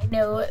 I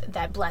know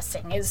that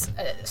Blessing is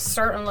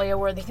certainly a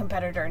worthy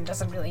competitor and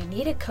doesn't really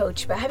need a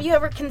coach, but have you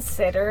ever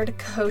considered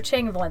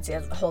coaching?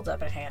 Valencia holds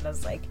up a hand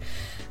as like,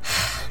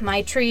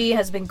 "My tree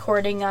has been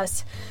courting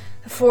us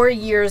for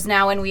years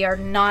now, and we are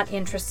not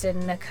interested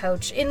in a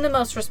coach in the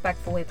most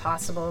respectful way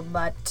possible,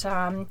 but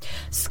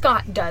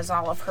Scott does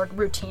all of her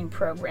routine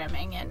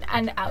programming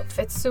and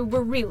outfits, so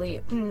we're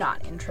really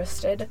not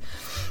interested."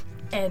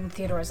 And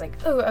Theodora's like,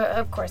 "Oh,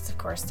 of course.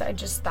 I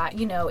just thought,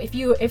 you know, if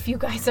you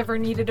guys ever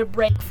needed a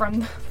break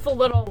from the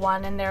little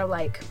one," and they're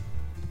like,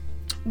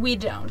 "We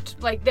don't."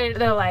 Like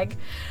they're like,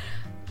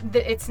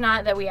 "It's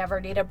not that we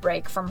ever need a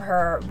break from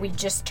her. We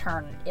just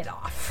turn it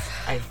off."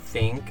 I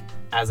think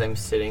as I'm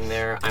sitting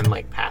there, I'm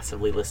like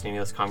passively listening to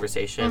this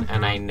conversation,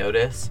 and I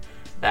notice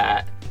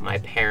that my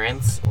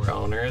parents or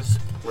owners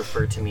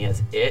referred to me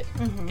as it,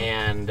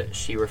 and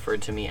she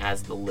referred to me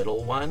as the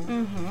little one,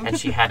 and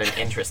she had an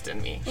interest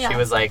in me. Yeah. She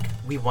was like,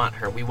 we want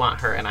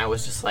her, and I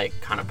was just like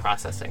kind of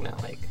processing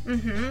that, like,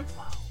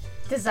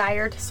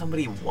 Desired.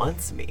 somebody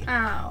wants me.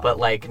 Oh. But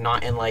like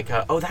not in like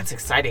a, oh, that's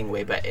exciting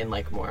way, but in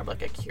like more of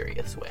like a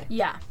curious way.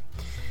 Yeah.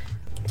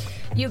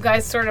 You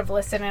guys sort of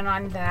listen in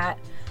on that.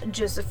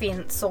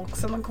 Josephine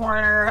sulks in the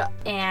corner,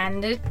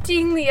 and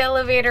ding, the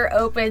elevator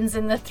opens,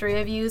 and the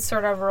three of you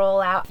sort of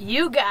roll out.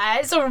 You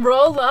guys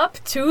roll up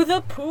to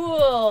the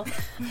pool.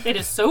 It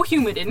is so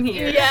humid in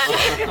here. Yeah.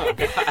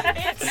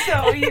 It's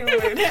so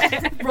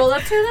humid. Roll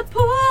up to the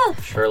pool.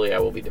 Surely I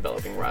will be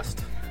developing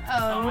rust.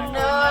 Oh,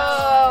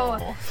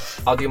 no.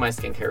 I'll do my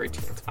skincare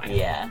routine. It's fine.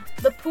 Yeah.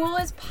 The pool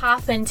is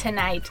popping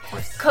tonight.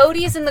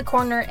 Cody's in the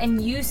corner,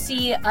 and you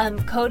see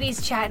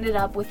Cody's chatting it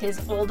up with his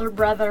older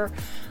brother.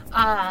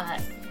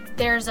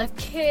 There's a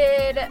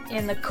kid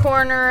in the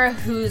corner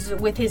who's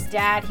with his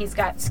dad. He's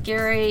got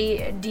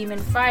scary demon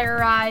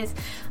fire eyes.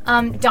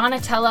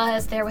 Donatella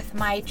is there with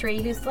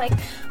Maitri, who's like,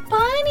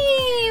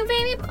 Bonnie,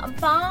 baby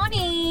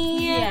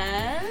Bonnie.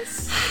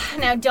 Yes.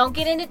 Now, don't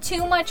get into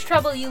too much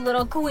trouble, you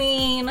little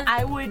queen.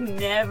 I would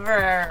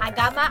never. I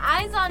got my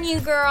eyes on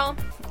you, girl.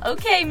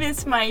 Okay,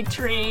 Miss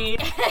Maitri.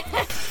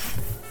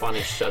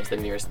 Bonnie shoves the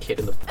nearest kid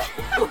in the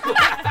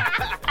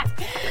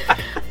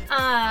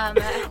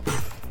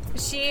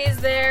She's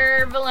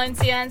there.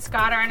 Valencia and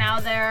Scott are now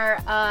there.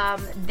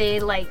 They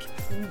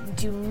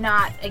do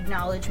not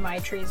acknowledge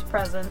Maitri's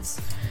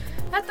presence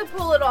at the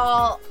pool at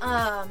all.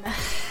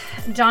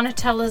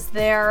 Donatella's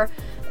there,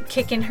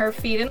 kicking her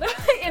feet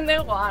in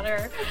the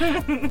water.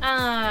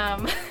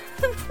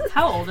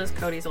 How old is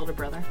Cody's older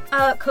brother?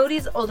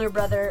 Cody's older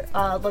brother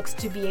looks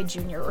to be a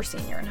junior or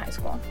senior in high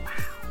school.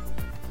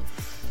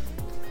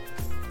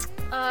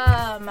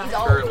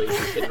 Surely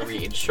she can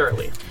read.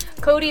 Surely.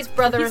 Cody's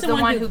brother He's is the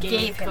one who gave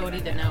gave him Cody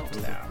the note.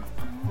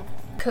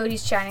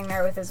 Cody's chatting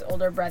there with his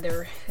older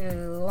brother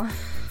who,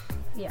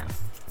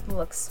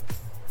 looks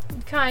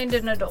kind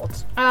of an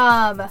adult.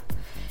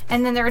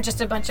 And then there are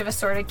just a bunch of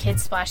assorted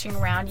kids splashing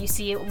around. You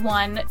see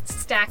one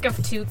stack of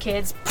two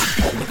kids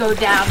go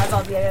down as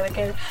all the other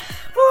kids.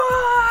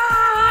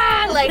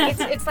 Like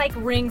it's like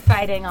ring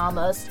fighting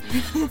almost.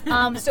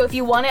 So if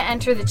you want to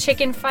enter the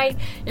chicken fight,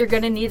 you're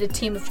gonna need a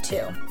team of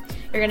two.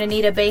 You're gonna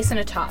need a base and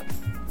a top.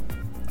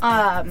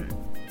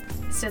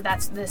 So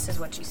this is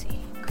what you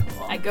see.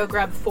 Cool. I go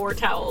grab 4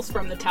 towels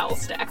from the towel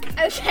stack.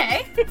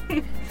 Okay.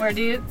 What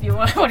do you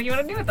want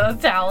to do with those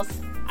towels?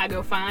 I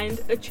go find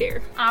a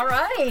chair. All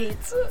right.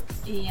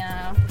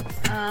 Yeah.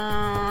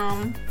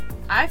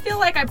 I feel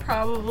like I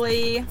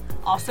probably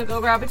also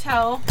go grab a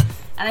towel.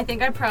 And I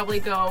think I'd probably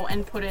go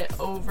and put it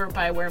over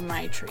by where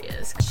Maitri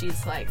is.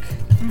 She's like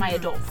my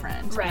adult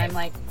friend. Right. And I'm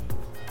like,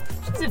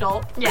 she's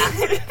adult. Yeah.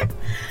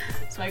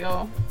 So I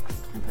go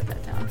and put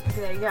that down.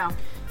 There you go.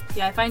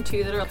 Yeah, I find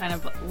 2 that are kind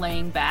of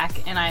laying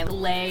back, and I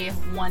lay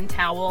 1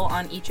 towel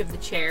on each of the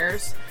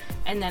chairs,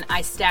 and then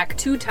I stack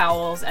 2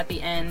 towels at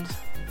the end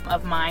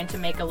of mine to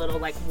make a little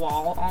like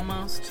wall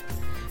almost.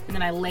 And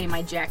then I lay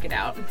my jacket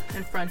out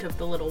in front of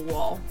the little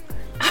wall.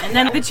 And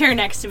then the chair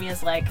next to me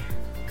is like,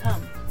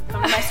 come to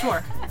my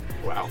store.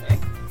 Wow.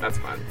 That's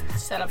fun.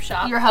 Set up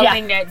shop. You're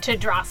hoping to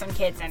draw some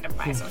kids in to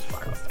buy some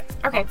sparkle sticks.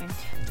 Okay. Hoping.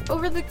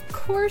 Over the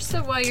course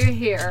of while you're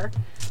here,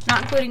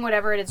 not including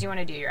whatever it is you want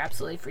to do, you're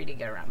absolutely free to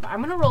get around. But I'm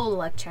going to roll a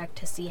luck check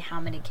to see how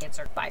many kids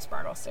are buy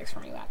sparkle sticks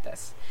from you at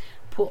this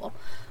pool.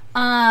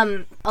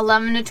 11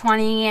 to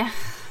 20.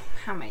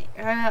 How many?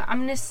 I'm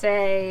going to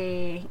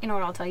say, you know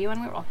what, I'll tell you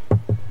when we roll.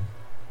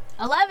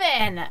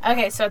 11.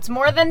 Okay, so it's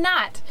more than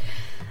not.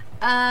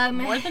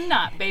 More than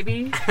not,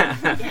 baby.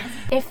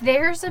 If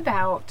there's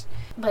about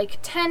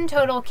 10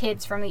 total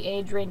kids from the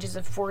age ranges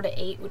of 4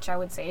 to 8, which I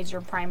would say is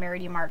your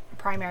primary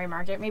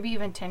market, maybe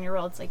even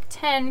 10-year-olds,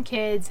 10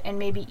 kids, and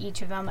maybe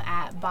each of them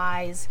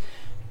buys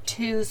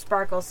 2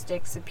 sparkle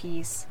sticks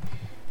apiece.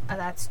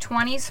 That's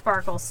 20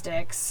 sparkle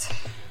sticks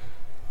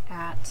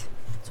at...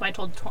 So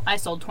I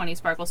sold 20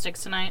 sparkle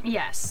sticks tonight.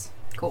 Yes.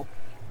 Cool.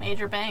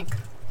 Major bank.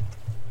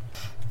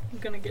 I'm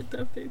gonna get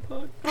that big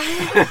pot.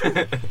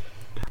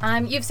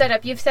 You've set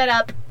up.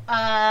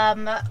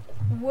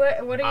 What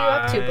are you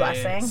up to,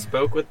 Blessing? I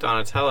spoke with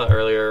Donatella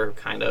earlier,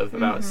 kind of,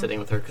 about sitting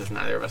with her because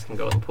neither of us can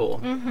go in the pool.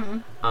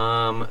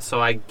 Mm-hmm.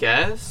 So I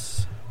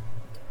guess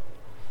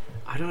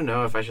I don't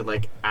know if I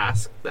should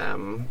ask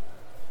them.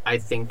 I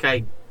think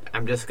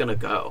I'm just gonna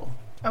go.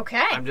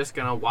 Okay. I'm just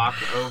gonna walk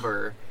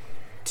over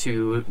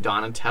to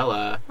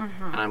Donatella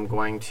and I'm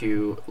going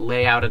to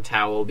lay out a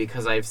towel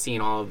because I've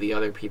seen all of the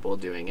other people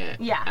doing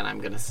it. Yeah. And I'm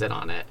gonna sit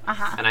on it.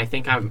 Uh-huh. And I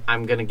think I'm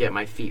gonna get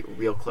my feet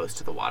real close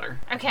to the water.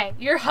 Okay,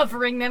 you're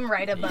hovering them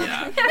right above.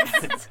 Yeah.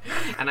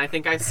 And I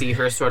think I see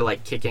her sort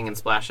of kicking and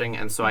splashing,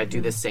 and so I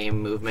do the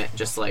same movement,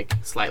 just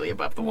slightly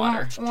above the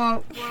water.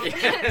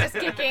 Just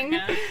kicking.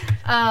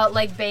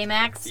 Like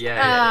Baymax.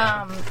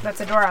 Yeah.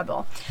 That's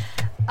adorable.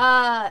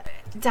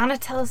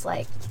 Donatella's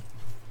like,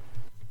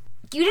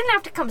 you didn't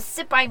have to come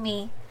sit by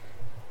me.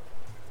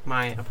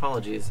 My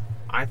apologies.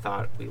 I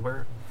thought we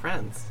were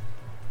friends.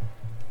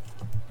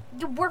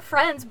 We're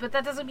friends, but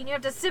that doesn't mean you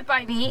have to sit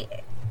by me.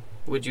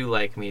 Would you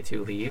like me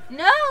to leave?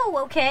 No,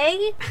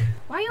 okay?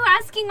 Why are you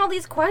asking all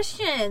these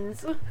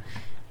questions?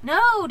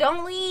 No,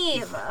 don't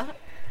leave.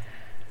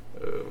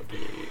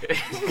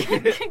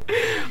 Okay.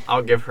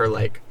 I'll give her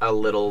a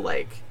little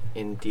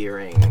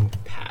endearing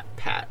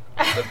pat.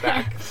 the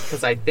back.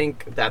 Because I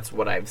think that's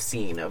what I've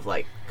seen of,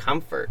 like,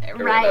 comfort or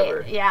Right,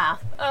 whatever. yeah.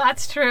 Oh,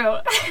 that's true.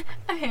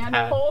 A hand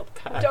hold.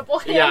 Double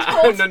hand Yeah,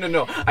 hold.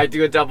 no. I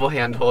do a double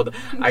hand hold.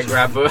 I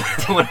grab one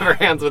of her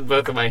hands with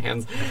both of my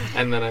hands,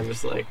 and then I'm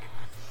just, like,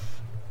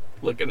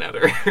 looking at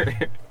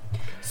her.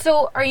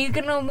 So, are you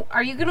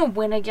gonna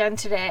win again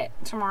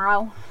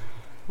tomorrow?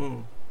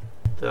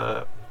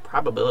 The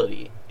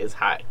probability is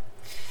high.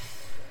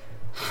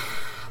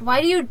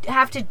 Why do you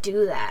have to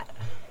do that?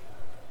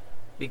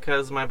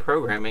 Because my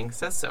programming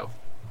says so.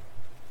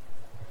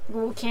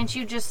 Well, can't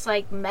you just,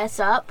 like, mess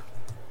up?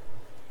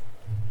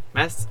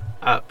 Mess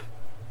up.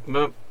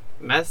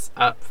 Mess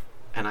up.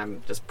 And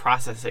I'm just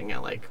processing it,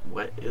 like,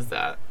 what is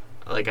that?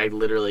 Like, I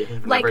literally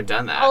have Like, never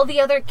done that. all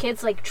the other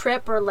kids, like,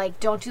 trip or, like,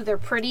 don't do their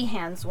pretty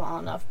hands well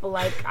enough. But,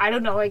 like, I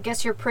don't know. I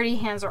guess your pretty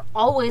hands are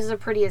always the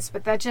prettiest,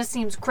 but that just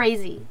seems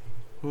crazy.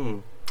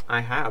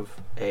 I have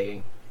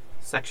a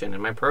section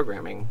in my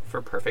programming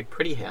for perfect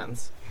pretty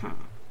hands.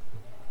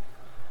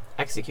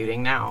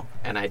 Executing now.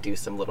 And I do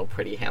some little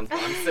pretty hands while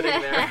I'm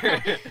sitting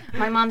there.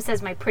 My mom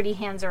says my pretty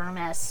hands are a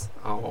mess.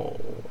 Oh,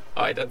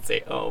 I didn't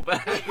say oh,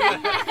 but sorry,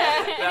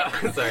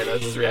 that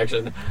was his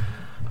reaction.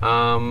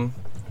 And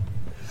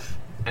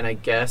I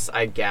guess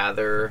I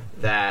gather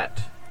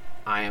that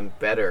I am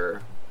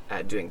better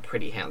at doing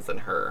pretty hands than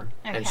her,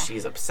 and Okay.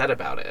 she's upset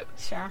about it.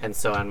 Sure. And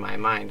so in my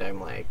mind, I'm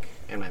like,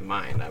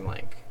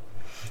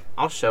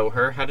 I'll show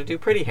her how to do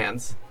pretty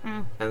hands.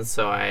 And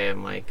so I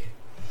am like,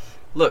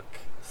 look,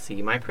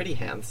 see my pretty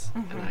hands,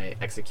 and I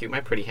execute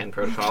my pretty hand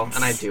protocol,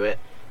 and I do it,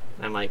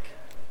 and I'm like,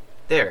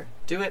 there,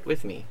 do it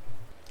with me.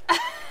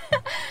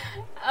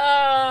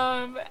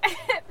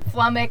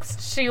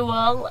 Flummoxed,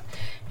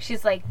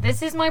 she's like,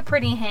 this is my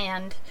pretty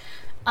hand.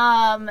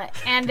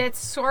 And it's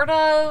sort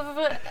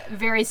of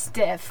very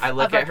stiff. I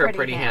look of a at her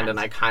pretty hand, and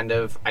I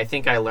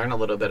think I learn a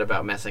little bit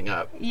about messing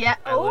up. Yeah.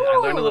 I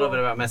learned a little bit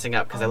about messing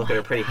up because I look at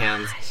her pretty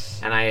hands,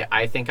 and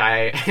I think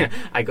I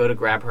go to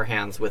grab her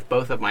hands with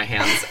both of my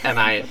hands, and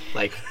I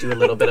like do a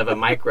little bit of a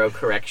micro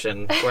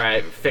correction where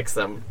I fix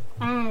them.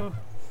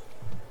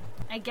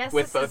 I guess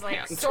with this both is like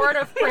hands. sort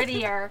of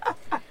prettier.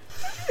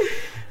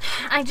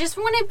 I just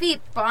want to beat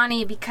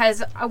Bonnie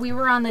because we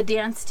were on the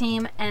dance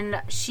team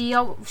and she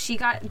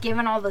got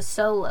given all the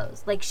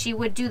solos. Like she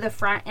would do the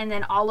front and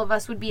then all of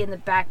us would be in the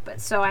back. But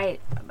so I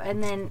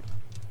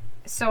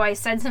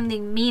said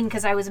something mean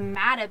because I was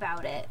mad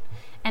about it.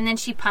 And then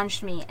she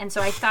punched me, and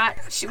so I thought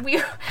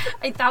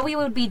we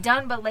would be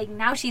done. But like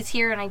now she's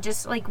here, and I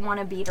just like want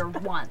to beat her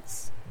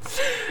once.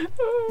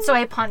 So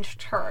I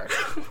punched her.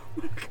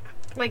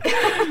 Like,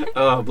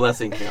 Oh,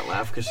 Blessing can't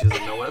laugh because she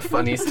doesn't know what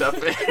funny stuff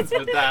is,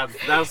 but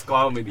that's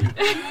comedy.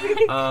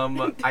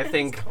 I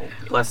think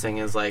Blessing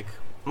is like,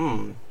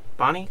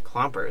 Bonnie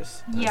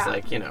Clompers. Yeah. It's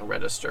like,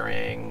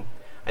 registering.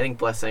 I think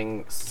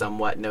Blessing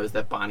somewhat knows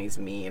that Bonnie's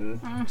mean,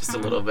 just a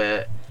little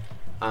bit.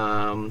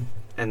 And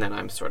then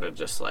I'm sort of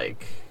just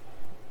like,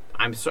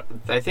 I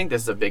think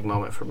this is a big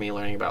moment for me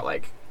learning about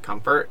like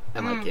comfort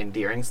and like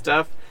endearing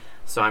stuff.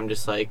 So I'm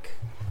just like,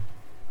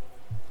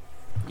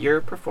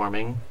 you're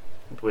performing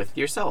with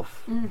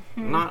yourself,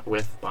 not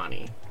with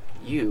Bonnie.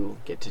 You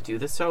get to do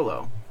the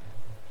solo.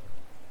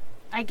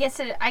 I guess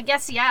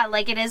yeah,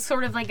 like it is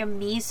sort of like a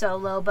me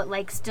solo, but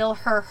like still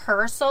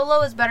her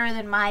solo is better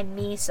than my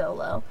me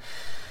solo.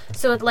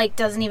 So it like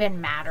doesn't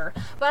even matter.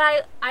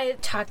 But I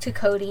talked to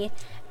Cody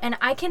and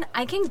I can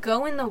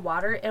go in the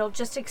water. It'll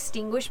just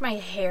extinguish my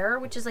hair,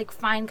 which is like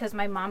fine because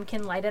my mom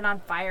can light it on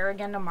fire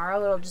again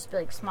tomorrow. It'll just be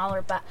like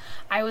smaller. But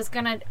I was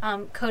gonna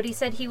Cody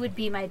said he would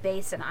be my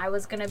bass and I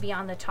was gonna be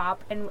on the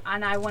top and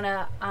I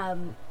wanna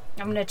I'm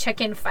gonna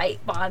chicken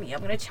fight Bonnie. I'm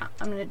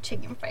gonna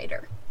chicken fight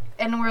her.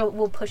 And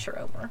we'll push her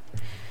over.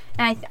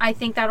 And I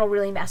think that'll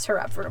really mess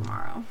her up for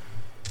tomorrow.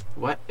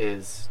 What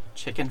is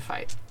chicken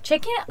fight?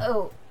 Chicken?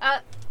 Oh,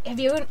 have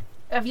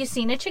you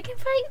seen a chicken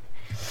fight?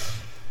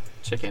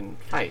 Chicken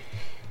fight.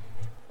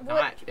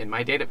 Not in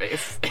my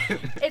database.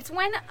 It's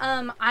when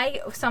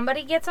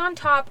somebody gets on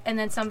top and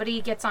then somebody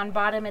gets on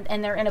bottom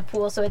and they're in a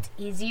pool, so it's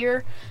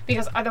easier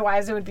because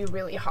otherwise it would be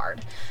really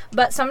hard.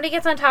 But somebody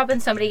gets on top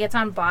and somebody gets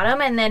on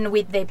bottom, and then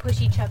they push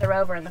each other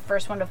over, and the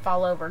first one to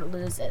fall over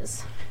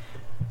loses.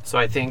 So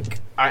I think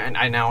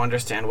I now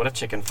understand what a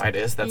chicken fight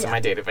is. That's in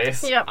my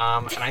database. Yep.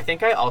 And I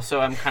think I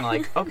also am kind of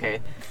like,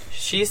 okay,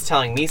 she's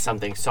telling me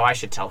something, so I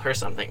should tell her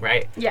something,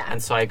 right? Yeah.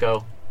 And so I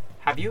go,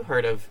 have you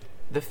heard of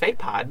the Fae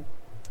Pod?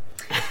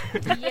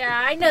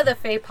 Yeah, I know the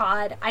Fae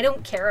Pod. I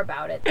don't care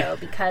about it though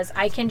because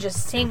I can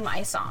just sing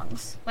my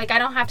songs. Like I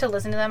don't have to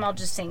listen to them. I'll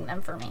just sing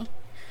them for me.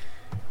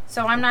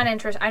 So I'm not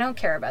interested. I don't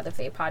care about the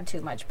Fae Pod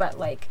too much, but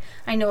like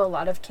I know a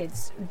lot of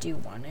kids do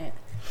want it.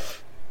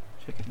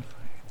 Chicken fight.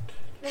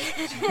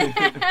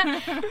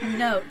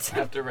 Note. I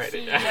have to write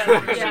it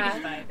down.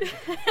 Yeah.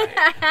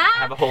 I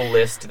have a whole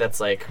list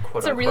that's like,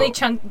 quote It's a really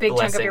unquote, big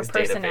chunk of your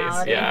Blessing's database.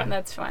 personality. Yeah.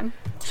 That's fun.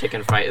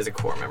 Chicken fight is a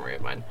core memory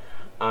of mine.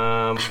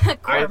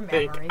 I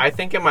memories.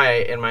 think in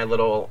my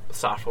little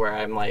software,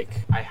 I'm like,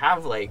 I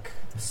have like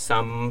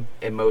some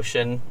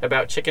emotion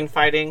about chicken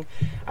fighting.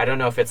 I don't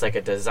know if it's like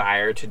a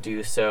desire to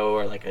do so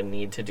or like a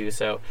need to do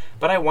so,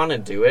 but I want to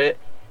do it.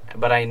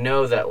 But I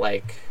know that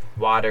like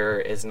water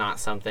is not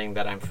something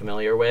that I'm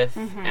familiar with,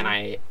 and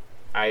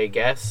I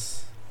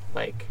guess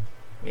like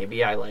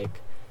maybe I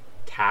like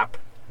tap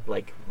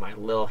like my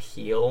little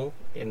heel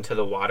into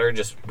the water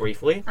just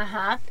briefly.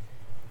 Uh-huh.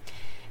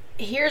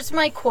 Here's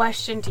my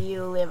question to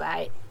you,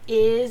 Levi.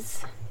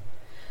 Is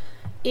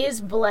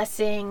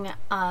Blessing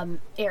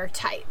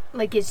airtight?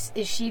 Like, is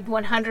she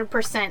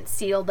 100%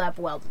 sealed up,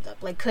 welded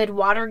up? Like, could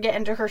water get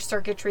into her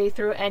circuitry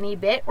through any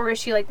bit? Or is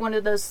she like one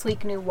of those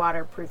sleek new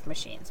waterproof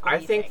machines? What do I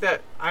you think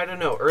that, I don't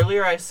know,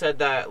 earlier I said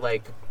that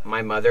like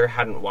my mother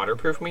hadn't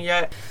waterproofed me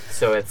yet,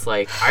 so it's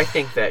like I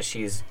think that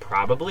she's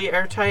probably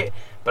airtight,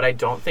 but I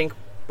don't think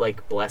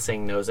like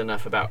Blessing knows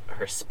enough about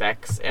her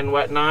specs and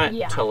whatnot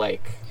to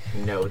like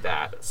know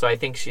that. So I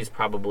think she's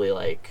probably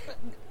like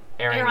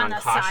erring on the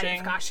side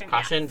of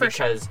caution, for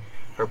because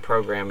her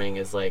programming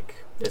is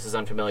like, this is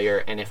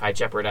unfamiliar, and if I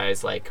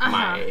jeopardize like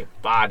my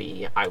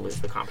body, I lose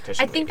the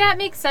competition. I think that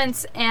makes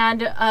sense.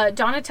 And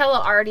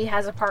Donatella already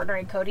has a partner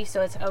in Cody,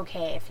 so it's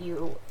okay if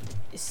you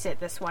sit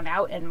this one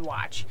out and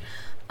watch.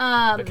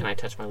 But can I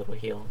touch my little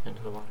heel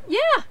into the water? Yeah.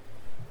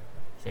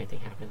 Does anything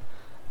happen?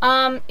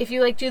 If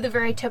you like do the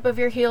very tip of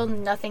your heel,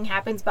 nothing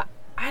happens. But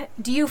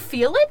do you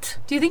feel it?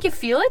 Do you think you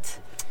feel it?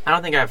 I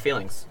don't think I have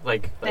feelings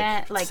like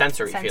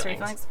sensory sensory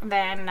feelings.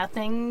 Then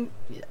nothing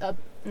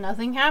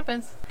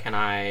happens. Can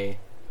I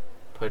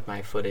put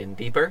my foot in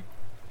deeper?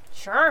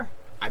 Sure.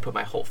 I put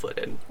my whole foot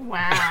in.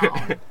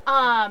 Wow.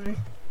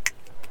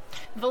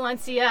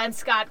 Valencia and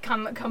Scott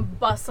come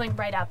bustling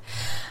right up.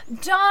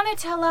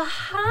 Donatella,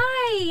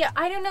 hi.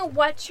 I don't know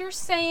what you're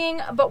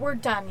saying, but we're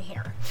done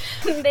here.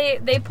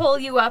 They pull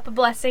you up,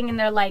 Blessing, and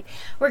they're like,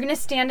 we're gonna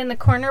stand in the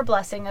corner,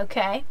 Blessing,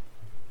 okay?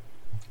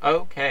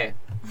 Okay.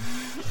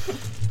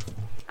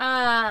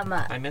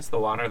 I miss the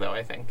water though,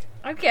 I think.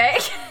 Okay.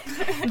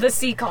 The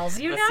sea calls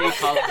you The now. sea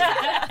calls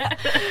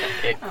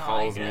me. It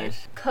calls me.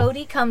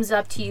 Cody comes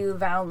up to you,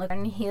 Val,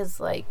 and he's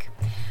like,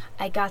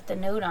 I got the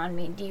note on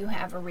me. Do you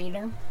have a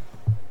reader?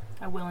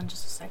 I will in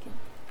just a second.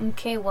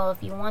 Okay, well,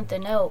 if you want the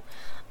note.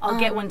 I'll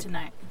get one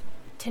tonight.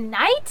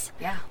 Tonight?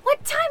 Yeah.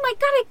 What time? I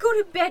gotta go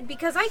to bed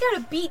because I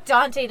gotta beat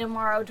Dante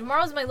tomorrow.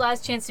 Tomorrow's my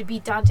last chance to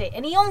beat Dante.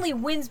 And he only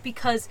wins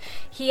because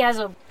he has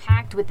a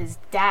pact with his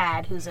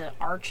dad, who's an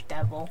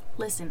archdevil.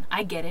 Listen,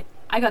 I get it.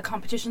 I got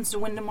competitions to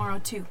win tomorrow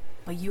too.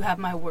 But you have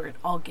my word.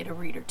 I'll get a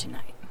reader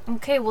tonight.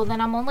 Okay, well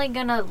then I'm only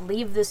gonna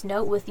leave this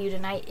note with you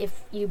tonight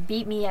if you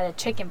beat me at a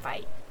chicken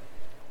fight.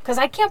 Because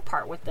I can't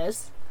part with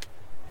this.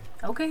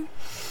 Okay.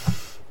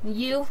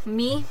 You,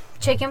 me,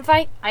 chicken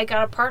fight. I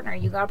got a partner.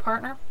 You got a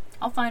partner?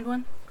 I'll find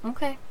one.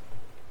 Okay.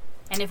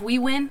 And if we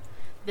win,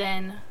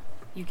 then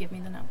you give me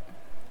the note.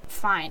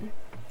 Fine.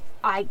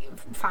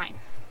 Fine.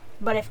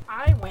 But if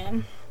I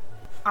win,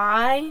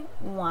 I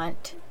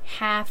want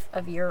half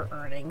of your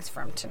earnings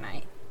from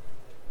tonight.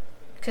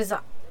 Because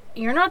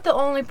you're not the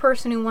only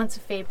person who wants a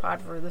Fade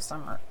Pod for the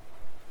summer.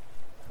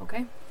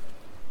 Okay.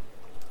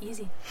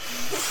 Easy.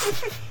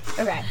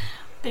 Okay.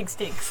 Big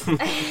stakes.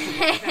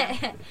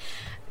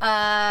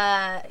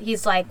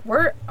 He's like,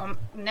 we're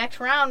next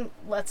round,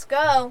 let's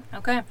go.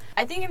 Okay.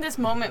 I think in this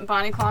moment,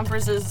 Bonnie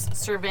Clompers is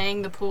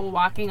surveying the pool,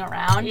 walking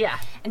around. Yeah.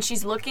 And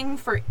she's looking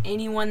for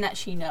anyone that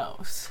she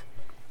knows.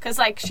 Because,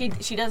 like, she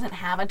doesn't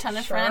have a ton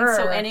of friends.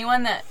 So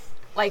anyone that,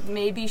 like,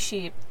 maybe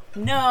she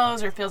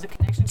knows or feels a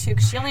connection to,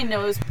 because she only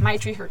knows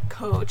Maitri, her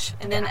coach,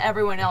 and then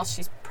everyone else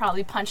she's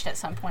probably punched at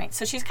some point.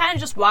 So she's kind of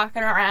just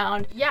walking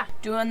around,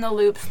 doing the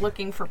loops,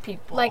 looking for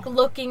people. Like,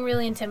 looking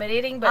really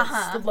intimidating, but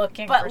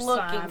looking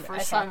for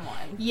someone.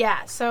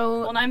 Yeah,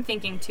 so... Well, and I'm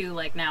thinking, too,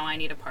 like, now I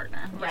need a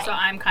partner. Right. So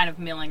I'm kind of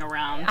milling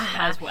around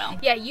as well.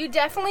 Yeah, you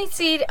definitely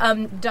see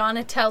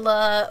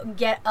Donatella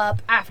get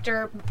up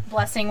after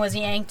Blessing was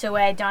yanked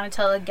away.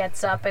 Donatella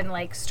gets up and,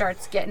 like,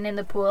 starts getting in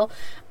the pool.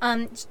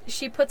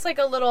 She puts, like,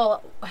 a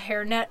little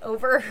hairnet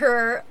over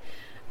her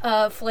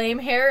flame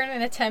hair in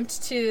an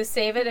attempt to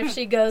save it if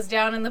she goes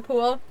down in the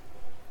pool.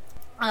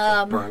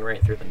 Burn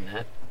right through the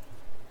net.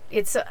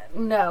 It's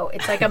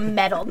like a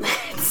metal net.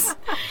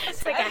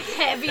 It's like a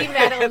heavy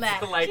metal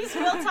net. It's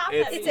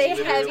It's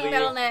a heavy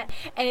metal net,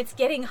 and it's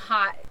getting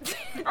hot.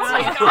 Oh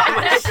my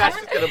gosh,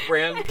 it's gonna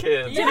brand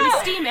kids. There's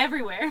steam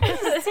everywhere.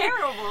 This is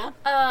terrible.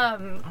 I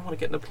want to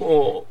get in the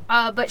pool.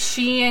 But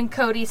she and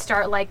Cody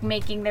start, like,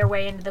 making their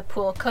way into the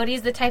pool.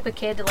 Cody's the type of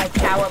kid to, like,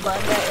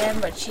 cowabunga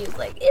in, but she's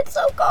like, it's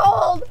so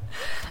cold.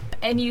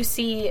 And you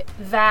see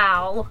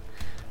Val,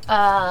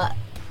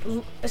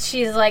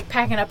 she's, like,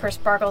 packing up her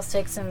sparkle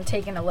sticks and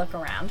taking a look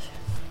around.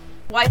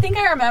 Well, I think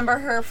I remember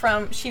her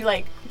from, she,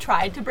 like,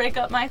 tried to break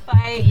up my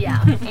fight.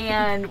 Yeah.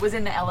 And was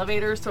in the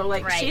elevator. So,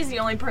 like, Right. she's the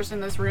only person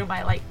in this room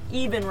I, like,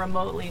 even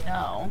remotely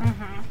know.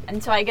 Mm-hmm.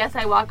 And so I guess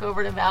I walk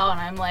over to Val and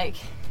I'm like,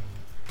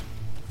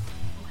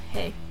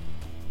 hey.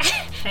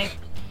 Hey.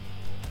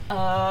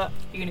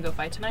 You gonna go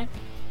fight tonight?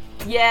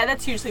 Yeah,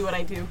 that's usually what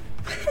I do.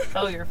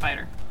 Oh, you're a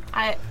fighter.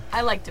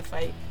 I like to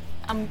fight.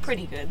 I'm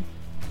pretty good.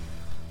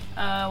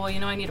 Well,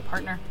 I need a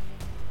partner.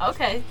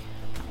 Okay.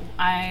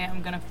 I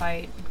am gonna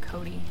fight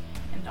Cody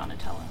and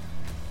Donatello.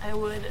 I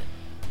would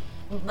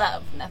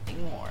love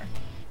nothing more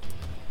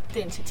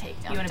than to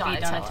take down You wanna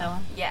beat Donatello. Donatello?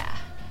 Yeah,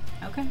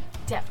 Okay.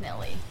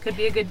 definitely. Could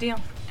be a good deal.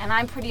 And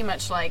I'm pretty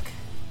much like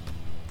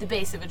the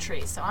base of a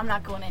tree, so I'm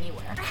not going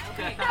anywhere.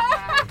 Okay.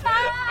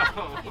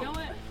 You know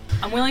what?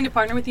 I'm willing to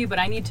partner with you, but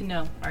I need to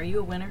know, are you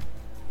a winner?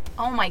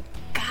 Oh my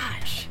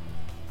gosh.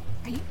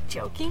 Are you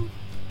joking?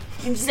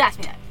 You just asked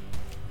me that.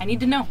 I need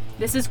to know.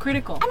 This is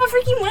critical. I'm a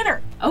freaking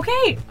winner.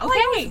 Okay. I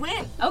always Okay.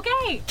 win.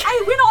 Okay.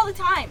 I win all the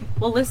time.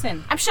 Well,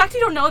 listen. I'm shocked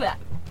you don't know that.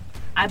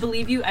 I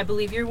believe you. I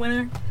believe you're a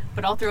winner,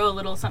 but I'll throw a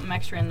little something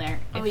extra in there.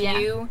 Oh,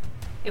 yeah?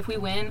 If we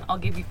win, I'll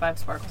give you 5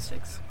 sparkle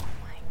sticks Oh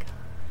my god.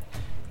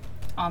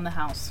 on the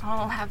house.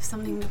 I'll have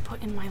something to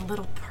put in my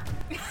little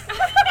purse.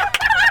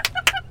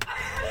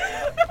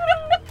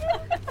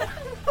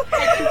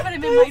 I can put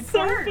him in my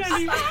purse.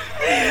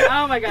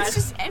 Oh my gosh. It's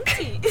just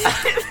empty.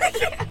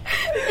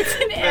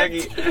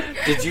 Maggie,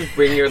 did you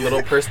bring your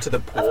little purse to the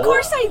pool? Of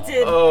course I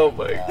did. Oh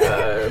my god.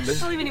 I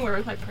don't leave anywhere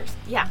with my purse.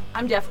 Yeah,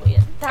 I'm definitely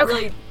it. That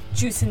really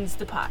juicens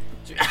the pot.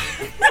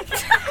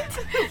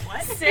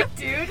 What? Sick,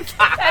 dude.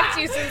 That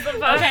juices the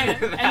pot. Okay.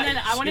 And then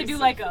I want to do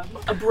like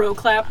a bro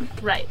clap.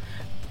 Right.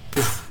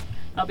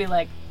 I'll be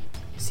like,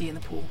 see you in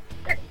the pool.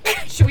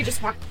 Should we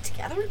just walk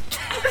together?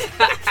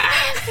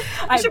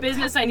 I have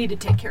business I need to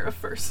take care of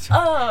first.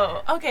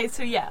 Oh, okay,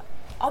 so yeah.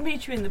 I'll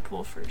meet you in the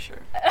pool for sure.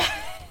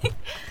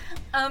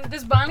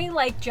 Does Bonnie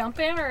like jump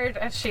in, or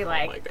is she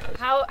like my gosh.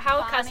 how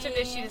accustomed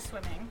is she Bonnie- to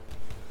swimming?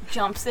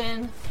 Jumps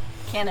in,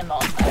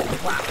 cannonball.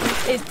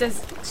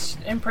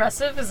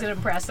 Impressive? Is it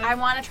impressive? I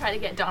want to try to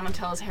get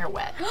Donatello's hair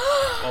wet.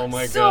 Oh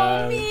my So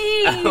god.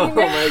 mean. Oh my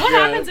god. What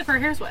happens if her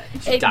hair's wet?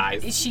 She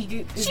dies. She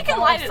can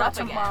light it up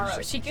again.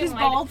 tomorrow. She can She's light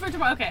bald for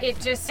tomorrow. Okay. It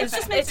just It just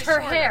it's makes it her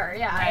shorter. hair.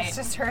 Yeah, Right. it's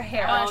just her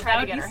hair. I wanna try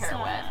to that get would her be hair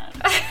so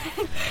wet.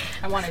 bad.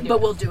 I want to do But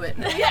it. we'll do it.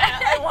 Yeah,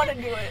 I want to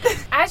do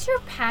it. As you're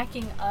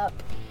packing up,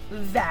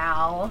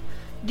 Val,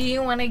 do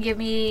you want to give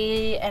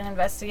me an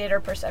investigator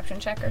perception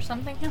check or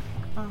something?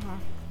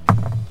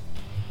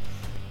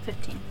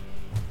 15.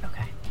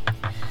 Okay.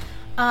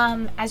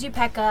 As you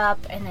pack up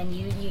and then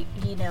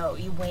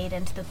you wade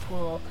into the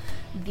pool,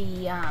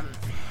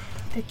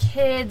 the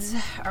kids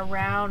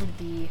around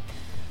the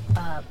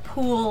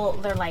pool,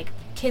 they're like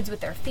kids with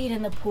their feet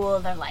in the pool.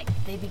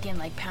 They begin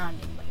like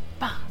pounding like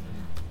ba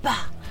ba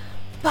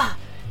ba.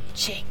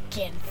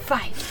 Chicken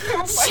fight,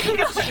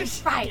 chicken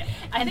fight,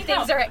 and think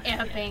things how- are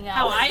amping up.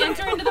 How I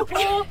enter into the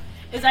pool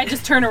is I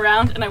just turn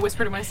around and I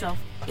whisper to myself,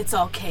 it's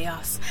all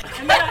chaos.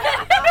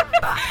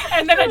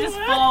 And then I just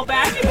fall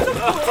back into the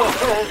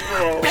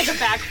pool. Like a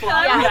backflip.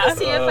 I want Yeah. to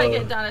see if I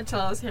get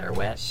Donatello's hair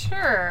wet.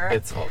 Sure.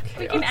 It's all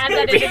chaos. You can add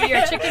that into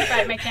your chicken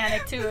fight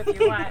mechanic too if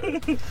you want.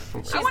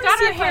 She's wanna got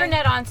see her if I-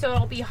 hairnet on, so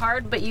it'll be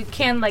hard, but you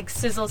can like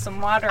sizzle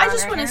some water I on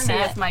just her want to see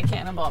hairnet. if my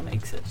cannonball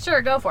makes it.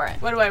 Sure, go for it.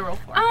 What do I roll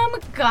for?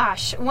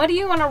 Gosh, what do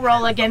you want to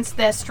roll against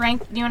the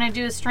strength? Do you want to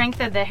do a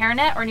strength of the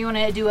hairnet, or do you want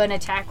to do an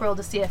attack roll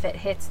to see if it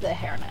hits the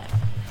hairnet?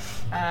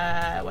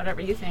 Whatever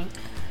you think.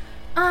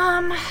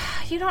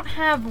 You don't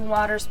have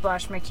water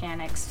splash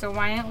mechanics, so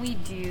why don't we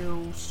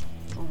do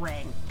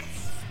strength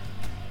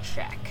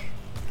check?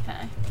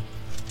 Okay.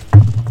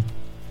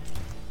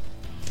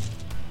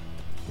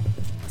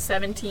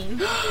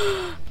 17.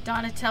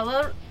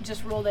 Donatello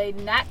just rolled a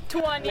nat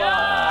 20.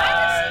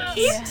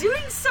 He's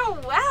doing so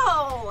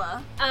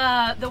well.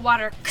 The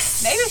water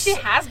Maybe she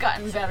has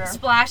gotten better.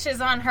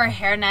 splashes on her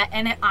hairnet,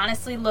 and it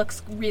honestly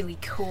looks really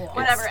cool.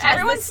 Whatever. It's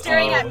Everyone's still-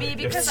 staring at oh, me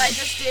because it's- I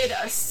just did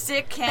a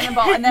sick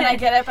cannonball, and then I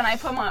get up and I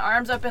put my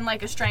arms up in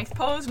like a strength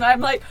pose, and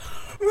I'm like,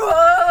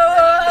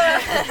 "Whoa!"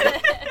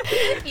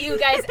 You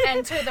guys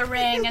enter the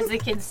ring as the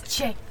kids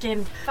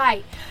chicken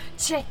fight.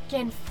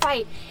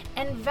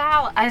 And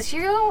Val, as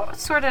you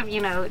sort of,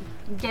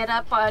 get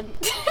up on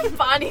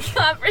Bonnie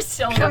Clapper's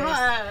shoulders, Come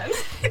on.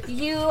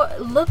 you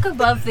look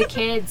above the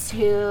kids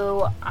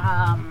who,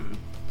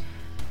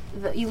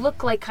 you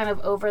look like kind of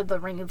over the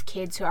ring of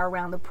kids who are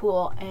around the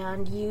pool,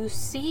 and you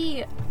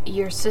see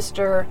your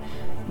sister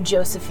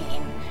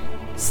Josephine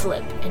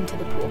slip into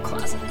the pool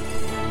closet.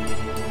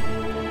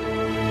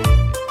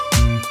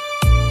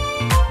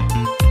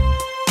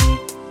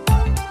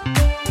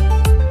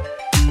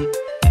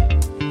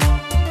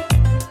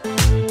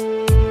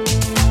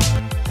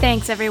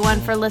 Thanks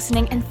everyone for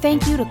listening, and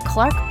thank you to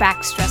Clark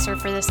Backstresser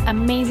for this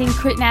amazing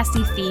Crit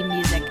Nasty theme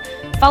music.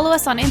 Follow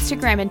us on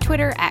Instagram and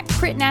Twitter at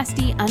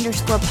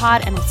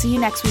critnasty_pod, and we'll see you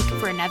next week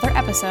for another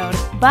episode.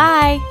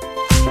 Bye!